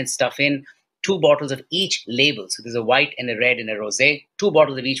time you send stuff in, 2 bottles of each label. So there's a white and a red and a rosé. 2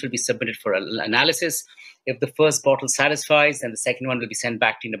 bottles of each will be submitted for analysis. If the first bottle satisfies, then the second one will be sent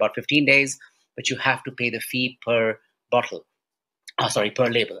back to you in about 15 days. But you have to pay the fee per bottle. Per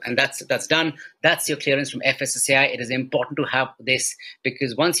label. And that's done. That's your clearance from FSSAI. It is important to have this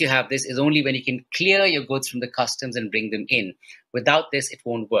because once you have this is only when you can clear your goods from the customs and bring them in. Without this, it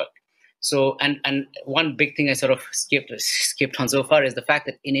won't work. So, and one big thing I sort of skipped on so far is the fact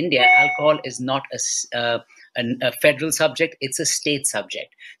that in India, alcohol is not a federal subject, it's a state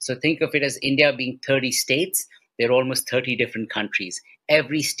subject. So think of it as India being 30 states. There are almost 30 different countries.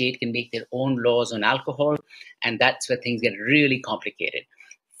 Every state can make their own laws on alcohol, and that's where things get really complicated.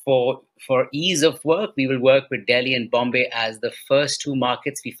 For ease of work, we will work with Delhi and Bombay as the first 2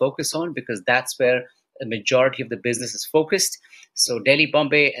 markets we focus on because that's where the majority of the business is focused. So Delhi,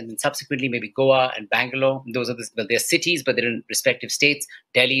 Bombay, and then subsequently maybe Goa and Bangalore. Those are they're cities, but they're in respective states.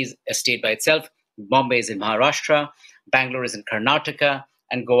 Delhi is a state by itself. Bombay is in Maharashtra. Bangalore is in Karnataka.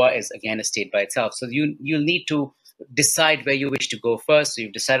 And Goa is, again, a state by itself. So you'll need to decide where you wish to go first. So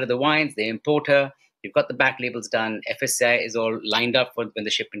you've decided the wines, the importer, You've got the back labels done. FSI is all lined up for when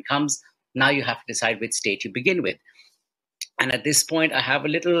the shipment comes. Now you have to decide which state you begin with. And at this point, I have a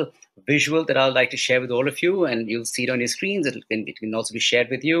little visual that I'd like to share with all of you, and you'll see it on your screens. It can also be shared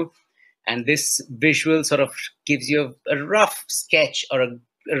with you. And this visual sort of gives you a rough sketch or a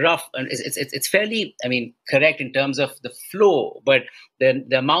rough, and it's fairly, I mean, correct in terms of the flow, but the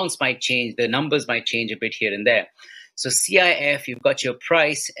amounts might change, the numbers might change a bit here and there. So CIF, you've got your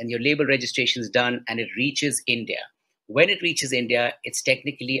price and your label registration is done, and it reaches India. When it reaches India, it's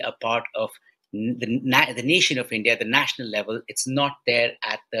technically a part of the nation of India, the national level. It's not there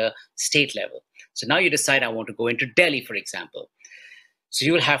at the state level. So now you decide, I want to go into Delhi, for example. So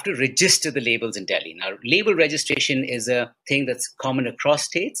you will have to register the labels in Delhi. Now, label registration is a thing that's common across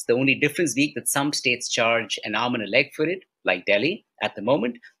states. The only difference being that some states charge an arm and a leg for it, like Delhi at the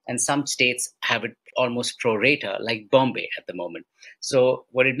moment, and some states have it almost pro rata, like Bombay at the moment. So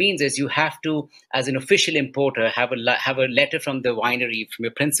what it means is you have to, as an official importer, have a letter from the winery, from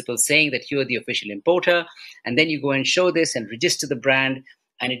your principal, saying that you're the official importer, and then you go and show this and register the brand,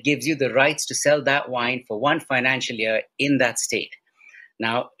 and it gives you the rights to sell that wine for one financial year in that state.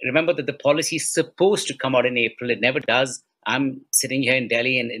 Now, remember that the policy is supposed to come out in April. It never does. I'm sitting here in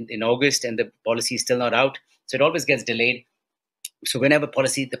Delhi in August, and the policy is still not out. So it always gets delayed. So whenever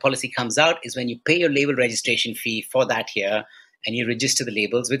the policy comes out is when you pay your label registration fee for that year, and you register the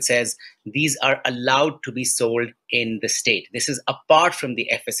labels, which says these are allowed to be sold in the state. This is apart from the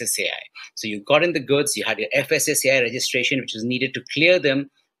FSSAI. So you got in the goods, you had your FSSAI registration, which is needed to clear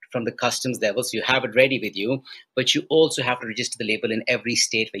them from the customs level, so you have it ready with you, but you also have to register the label in every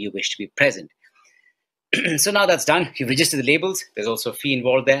state where you wish to be present. So now that's done. You register the labels. There's also a fee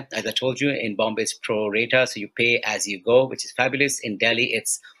involved there. As I told you, in Bombay it's pro rata, so you pay as you go, which is fabulous. In Delhi,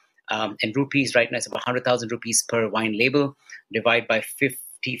 it's in rupees right now, it's about 100,000 rupees per wine label, divide by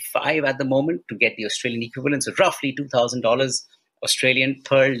 55 at the moment to get the Australian equivalent, so roughly $2,000 Australian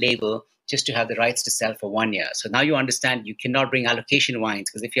per label, just to have the rights to sell for 1 year. So now you understand you cannot bring allocation wines,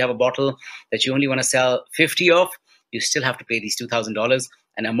 because if you have a bottle that you only want to sell 50 of, you still have to pay these $2,000,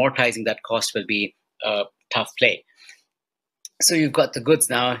 and amortizing that cost will be a tough play. So you've got the goods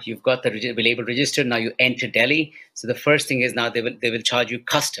now, you've got the label registered, now you enter Delhi. So the first thing is now they will charge you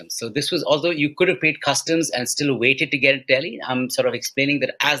customs. So this was, although you could have paid customs and still waited to get it Delhi, I'm sort of explaining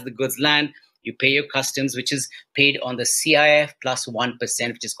that as the goods land, you pay your customs, which is paid on the CIF plus 1%,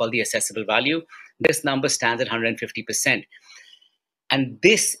 which is called the assessable value. This number stands at 150%. And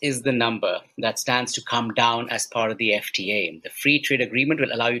this is the number that stands to come down as part of the FTA. The free trade agreement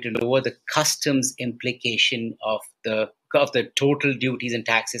will allow you to lower the customs implication of the total duties and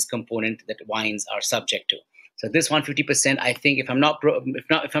taxes component that wines are subject to. So this 150%, I think, if I'm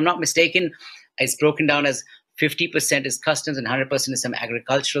not mistaken, is broken down as 50% is customs and 100% is some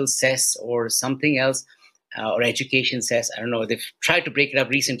agricultural cess or something else, or education cess. I don't know. They've tried to break it up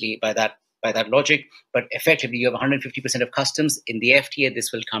recently by that logic, but effectively you have 150% of customs. In the FTA,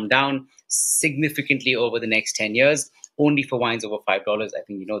 this will come down significantly over the next 10 years, only for wines over $5. I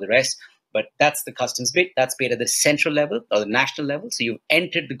think you know the rest. But that's the customs bit. That's paid at the central level or the national level. So you've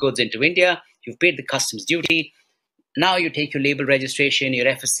entered the goods into India, you've paid the customs duty. Now you take your label registration, your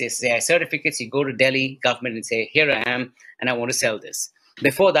FSSAI certificates, you go to Delhi government and say, here I am, and I want to sell this.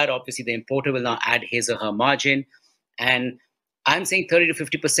 Before that, obviously, the importer will now add his or her margin. And I'm saying 30 to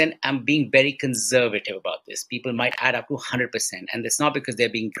 50%. I'm being very conservative about this. People might add up to 100%. And it's not because they're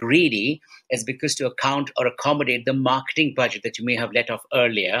being greedy. It's because to account or accommodate the marketing budget that you may have let off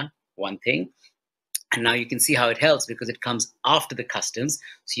earlier, one thing. And now you can see how it helps because it comes after the customs.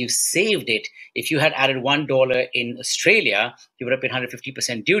 So you've saved it. If you had added $1 in Australia, you would have paid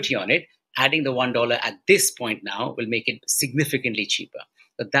 150% duty on it. Adding the $1 at this point now will make it significantly cheaper.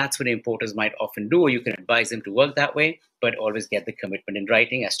 But that's what importers might often do, or you can advise them to work that way, but always get the commitment in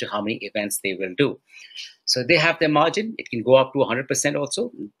writing as to how many events they will do. So they have their margin. It can go up to 100%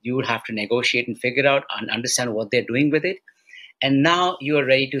 also. You would have to negotiate and figure out and understand what they're doing with it. And now you are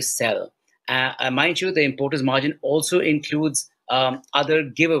ready to sell. Mind you, the importer's margin also includes other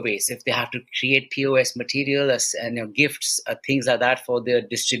giveaways. If they have to create POS material, gifts, things like that for the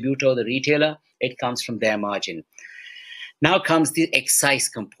distributor or the retailer, it comes from their margin. Now comes the excise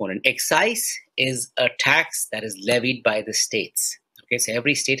component. Excise is a tax that is levied by the states. Okay, so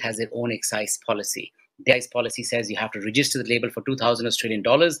every state has their own excise policy. The excise policy says you have to register the label for 2,000 Australian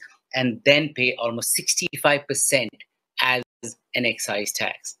dollars and then pay almost 65% as an excise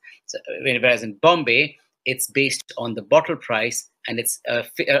tax. So, whereas in Bombay, it's based on the bottle price, and it's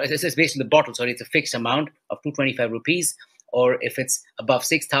based on the bottle. Sorry, it's a fixed amount of 225 rupees, or if it's above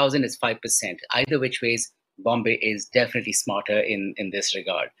 6,000, it's 5%. Either which ways, Bombay is definitely smarter in this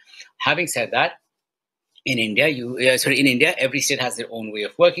regard. Having said that, In India, in India, every state has their own way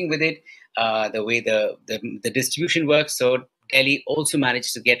of working with it, the way the distribution works. So Delhi also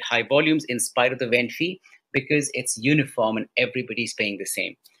managed to get high volumes in spite of the vent fee because it's uniform and everybody's paying the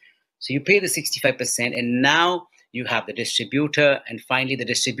same. So you pay the 65%, and now you have the distributor, and finally the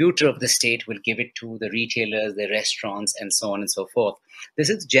distributor of the state will give it to the retailers, the restaurants, and so on and so forth. This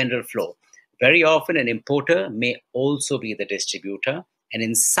is general flow. Very often an importer may also be the distributor, and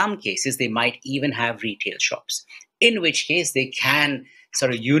in some cases they might even have retail shops, in which case they can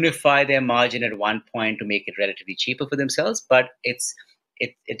sort of unify their margin at one point to make it relatively cheaper for themselves, but it's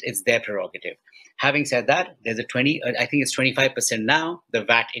their prerogative. Having said that, there's I think it's 25% now, the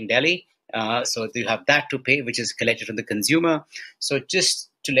VAT in Delhi. So you have that to pay, which is collected from the consumer. So just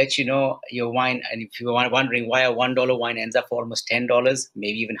to let you know, your wine, and if you're wondering why a $1 wine ends up for almost $10,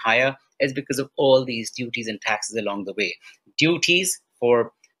 maybe even higher, is because of all these duties and taxes along the way. Duties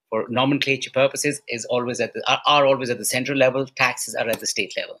for nomenclature purposes are always at the central level. Taxes are at the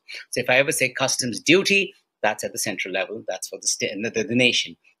state level. So if I ever say customs duty, that's at the central level. That's for the state, the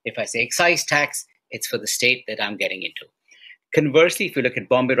nation. If I say excise tax, it's for the state that I'm getting into. Conversely, if you look at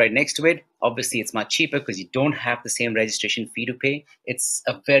Bombay right next to it, obviously it's much cheaper because you don't have the same registration fee to pay. It's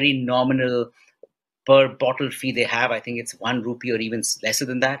a very nominal per bottle fee they have. I think it's 1 rupee or even lesser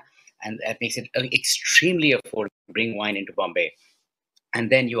than that. And that makes it extremely affordable to bring wine into Bombay. And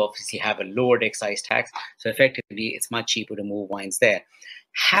then you obviously have a lowered excise tax. So effectively, it's much cheaper to move wines there.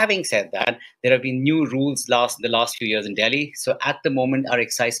 Having said that, there have been new rules the last few years in Delhi. So at the moment, our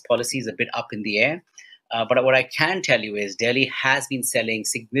excise policy is a bit up in the air. But what I can tell you is Delhi has been selling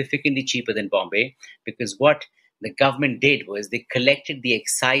significantly cheaper than Bombay, because what the government did was they collected the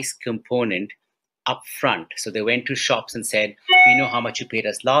excise component up front. So they went to shops and said, we know how much you paid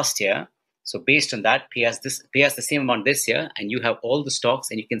us last year. So based on that, pay us the same amount this year, and you have all the stocks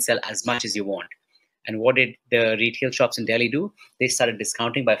and you can sell as much as you want. And what did the retail shops in Delhi do? They started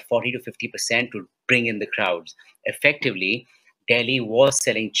discounting by 40 to 50% to bring in the crowds. Effectively, Delhi was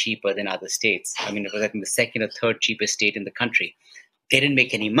selling cheaper than other states. I mean, it was, I think, the second or third cheapest state in the country. They didn't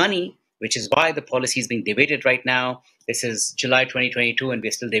make any money, which is why the policy is being debated right now. This is July 2022, and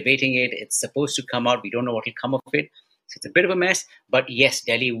we're still debating it. It's supposed to come out. We don't know what will come of it. So it's a bit of a mess. But yes,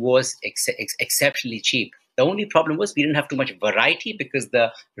 Delhi was exceptionally cheap. The only problem was we didn't have too much variety because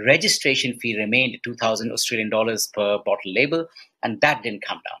the registration fee remained 2,000 Australian dollars per bottle label, and that didn't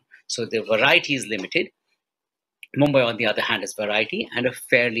come down. So the variety is limited. Mumbai, on the other hand, has variety and a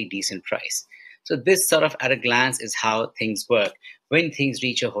fairly decent price. So this sort of at a glance is how things work. When things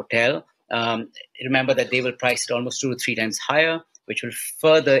reach a hotel, remember that they will price it almost 2 to 3 times higher, which will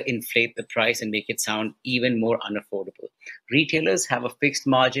further inflate the price and make it sound even more unaffordable. Retailers have a fixed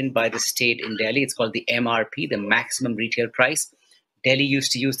margin by the state in Delhi. It's called the MRP, the maximum retail price. Delhi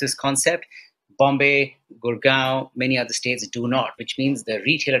used to use this concept. Bombay, Gurgaon, many other states do not, which means the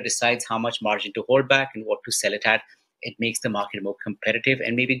retailer decides how much margin to hold back and what to sell it at. It makes the market more competitive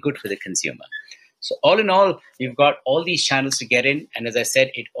and maybe good for the consumer. So all in all, you've got all these channels to get in. And as I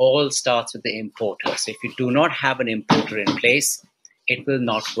said, it all starts with the importer. So if you do not have an importer in place, it will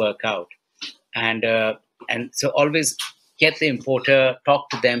not work out. And so always get the importer, talk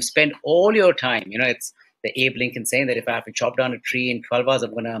to them, spend all your time. You know, it's the Abe Lincoln saying that if I have to chop down a tree in 12 hours,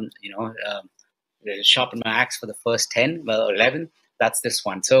 I'm going to, sharpen my axe for the first 10 or 11. That's this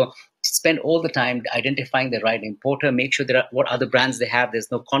one. So spend all the time identifying the right importer. Make sure what other brands they have.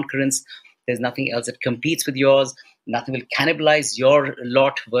 There's no concurrence. There's nothing else that competes with yours. Nothing will cannibalize your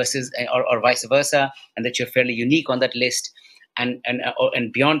lot versus or vice versa, and that you're fairly unique on that list. And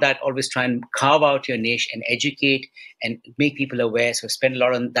beyond that, always try and carve out your niche and educate and make people aware. So spend a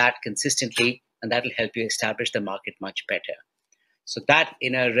lot on that consistently, and that will help you establish the market much better. So that,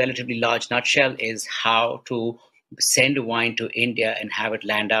 in a relatively large nutshell, is how to send wine to India and have it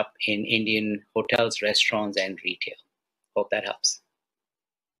land up in Indian hotels, restaurants, and retail. Hope that helps.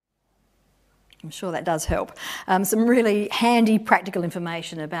 I'm sure that does help. Some really handy practical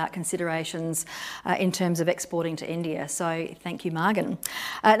information about considerations in terms of exporting to India. So thank you, Margan.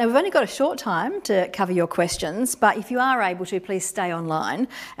 Now we've only got a short time to cover your questions, but if you are able to, please stay online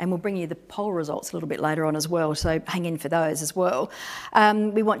and we'll bring you the poll results a little bit later on as well. So hang in for those as well.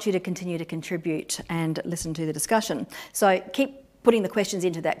 We want you to continue to contribute and listen to the discussion. So keep putting the questions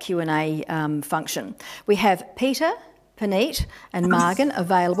into that Q&A function. We have Peter, Puneet and Margan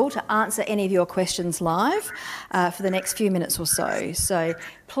available to answer any of your questions live for the next few minutes or so. So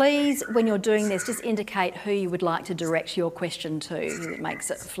please, when you're doing this, just indicate who you would like to direct your question to. It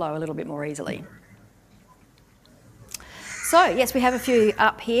makes it flow a little bit more easily. So, yes, we have a few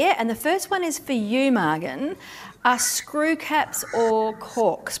up here, and the first one is for you, Margan. Are screw caps or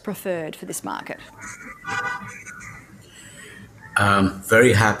corks preferred for this market?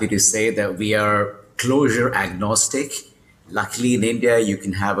 Very happy to say that we are closure agnostic. Luckily in India, you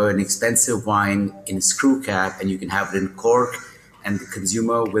can have an expensive wine in screw cap and you can have it in cork, and the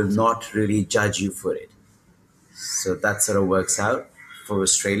consumer will not really judge you for it. So that sort of works out for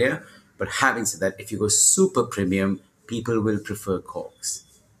Australia. But having said that, if you go super premium, people will prefer corks.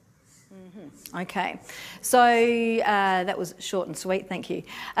 Okay, so that was short and sweet, thank you.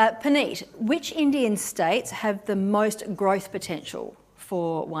 Puneet, which Indian states have the most growth potential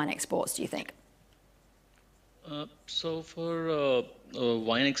for wine exports, do you think? So for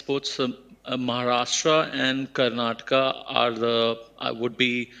wine exports, Maharashtra and Karnataka would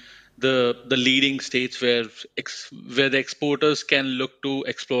be the leading states where the exporters can look to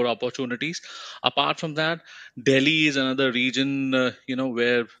explore opportunities. Apart from that, Delhi is another region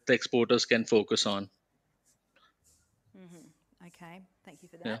where the exporters can focus on. Okay, thank you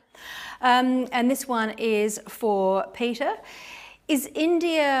for that. Yeah. And this one is for Peter. Is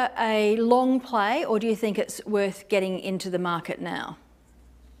India a long play, or do you think it's worth getting into the market now?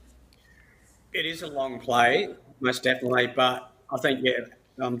 It is a long play, most definitely, but I think,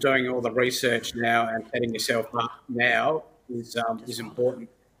 doing all the research now and setting yourself up now is important.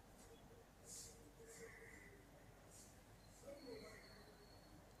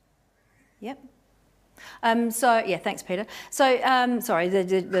 Yep. Thanks, Peter. So, sorry,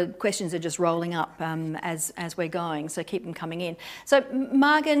 the questions are just rolling up as we're going, so keep them coming in. So,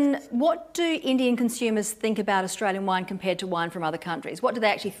 Margan, what do Indian consumers think about Australian wine compared to wine from other countries? What do they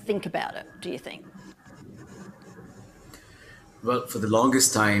actually think about it, do you think? Well, for the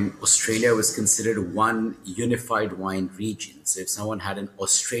longest time, Australia was considered one unified wine region. So if someone had an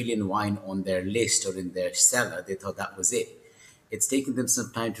Australian wine on their list or in their cellar, they thought that was it. It's taken them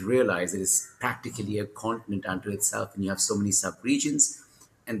some time to realize it is practically a continent unto itself, and you have so many sub-regions,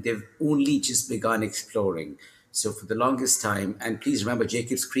 and they've only just begun exploring. So for the longest time, and please remember,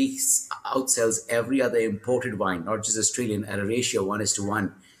 Jacob's Creek outsells every other imported wine, not just Australian, at a ratio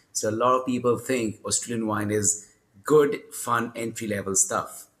 1:1. So a lot of people think Australian wine is good, fun, entry-level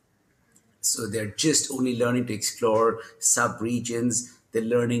stuff. So they're just only learning to explore sub-regions. They're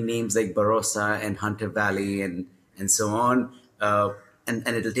learning names like Barossa and Hunter Valley and so on. And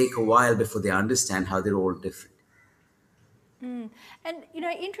it'll take a while before they understand how they're all different. And,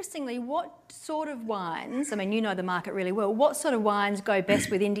 interestingly, what sort of wines, I mean, you know the market really well, what sort of wines go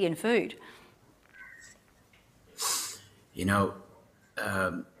best with Indian food?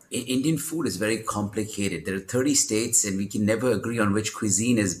 Indian food is very complicated. There are 30 states and we can never agree on which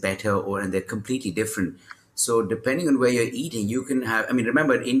cuisine is better, and they're completely different. So depending on where you're eating, you can have,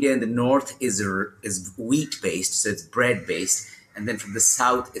 remember, India in the north is wheat-based, so it's bread-based. And then from the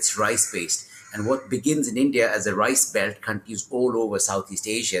south, it's rice-based. And what begins in India as a rice belt continues all over Southeast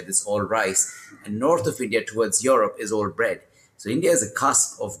Asia. That's all rice. And north of India towards Europe is all bread. So India is a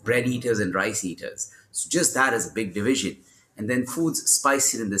cusp of bread eaters and rice eaters. So just that is a big division. And then food's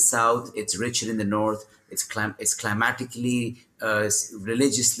spicier in the south, it's richer in the north, it's climatically,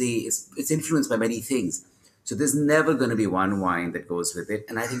 religiously, it's influenced by many things. So there's never going to be one wine that goes with it.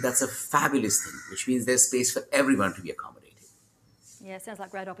 And I think that's a fabulous thing, which means there's space for everyone to be accommodated. Yeah, sounds like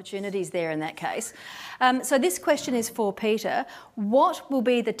great opportunities there in that case. So this question is for Peter. What will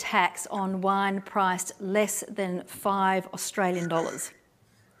be the tax on wine priced less than $5 Australian?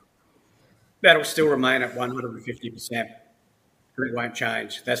 That'll still remain at 150%. It won't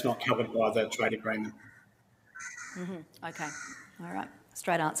change. That's not covered by the trade agreement. Okay, all right,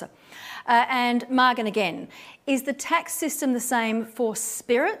 straight answer. And Margan again, is the tax system the same for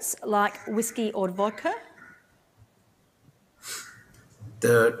spirits like whiskey or vodka?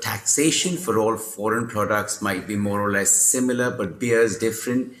 The taxation for all foreign products might be more or less similar, but beer is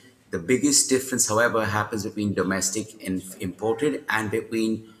different. The biggest difference, however, happens between domestic and imported, and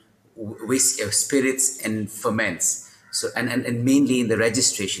between spirits and ferments. So, and mainly in the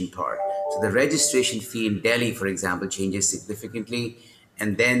registration part. So the registration fee in Delhi, for example, changes significantly.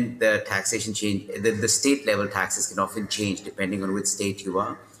 And then the taxation change, the state level taxes can often change depending on which state you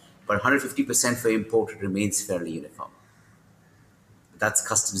are. But 150% for imported remains fairly uniform. That's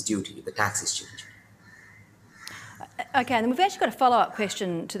customs duty, the tax is changing. Okay, and we've actually got a follow-up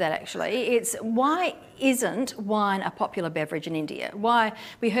question to that actually. It's why isn't wine a popular beverage in India? Why,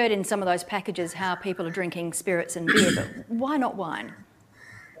 we heard in some of those packages how people are drinking spirits and beer, but why not wine?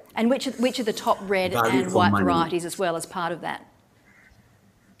 And which are the top red and white varieties as well as part of that?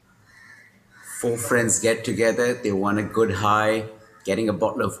 4 friends get together, they want a good high, getting a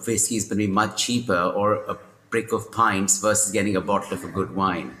bottle of whiskey is going to be much cheaper, or brick of pints versus getting a bottle of a good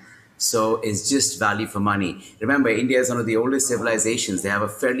wine. So it's just value for money. Remember, India is one of the oldest civilizations. They have a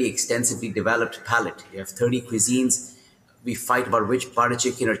fairly extensively developed palate. You have 30 cuisines. We fight about which butter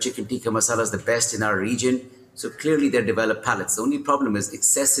chicken or chicken tikka masala is the best in our region. So clearly they're developed palates. The only problem is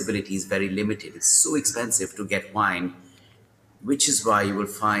accessibility is very limited. It's so expensive to get wine, which is why you will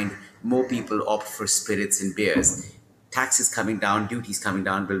find more people opt for spirits and beers. Taxes coming down, duties coming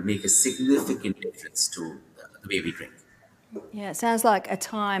down will make a significant difference to the way we drink. Yeah, it sounds like a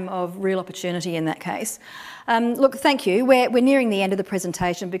time of real opportunity in that case. Look, thank you. We're nearing the end of the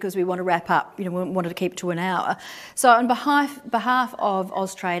presentation because we want to wrap up. We wanted to keep it to an hour. So on behalf of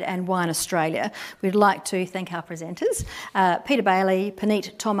Austrade and Wine Australia, we'd like to thank our presenters, Peter Bailey,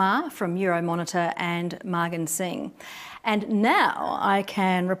 Puneet Tomar from Euromonitor and Margan Singh. And now I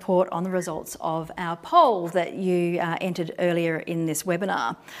can report on the results of our poll that you entered earlier in this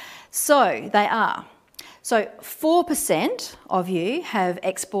webinar. So they are. So 4% of you have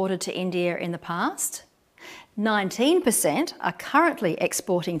exported to India in the past. 19% are currently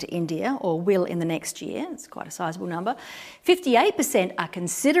exporting to India or will in the next year. It's quite a sizable number. 58% are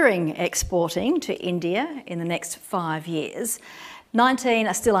considering exporting to India in the next 5 years. 19%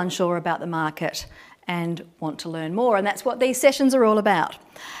 are still unsure about the market and want to learn more, and that's what these sessions are all about.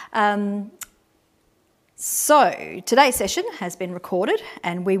 So today's session has been recorded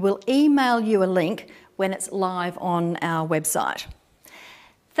and we will email you a link when it's live on our website.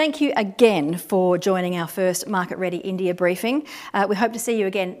 Thank you again for joining our first Market Ready India briefing. We hope to see you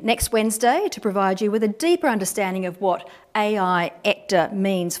again next Wednesday to provide you with a deeper understanding of what AI ECTA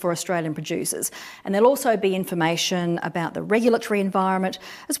means for Australian producers. And there'll also be information about the regulatory environment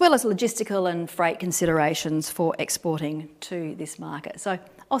as well as logistical and freight considerations for exporting to this market. So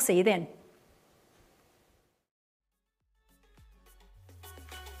I'll see you then.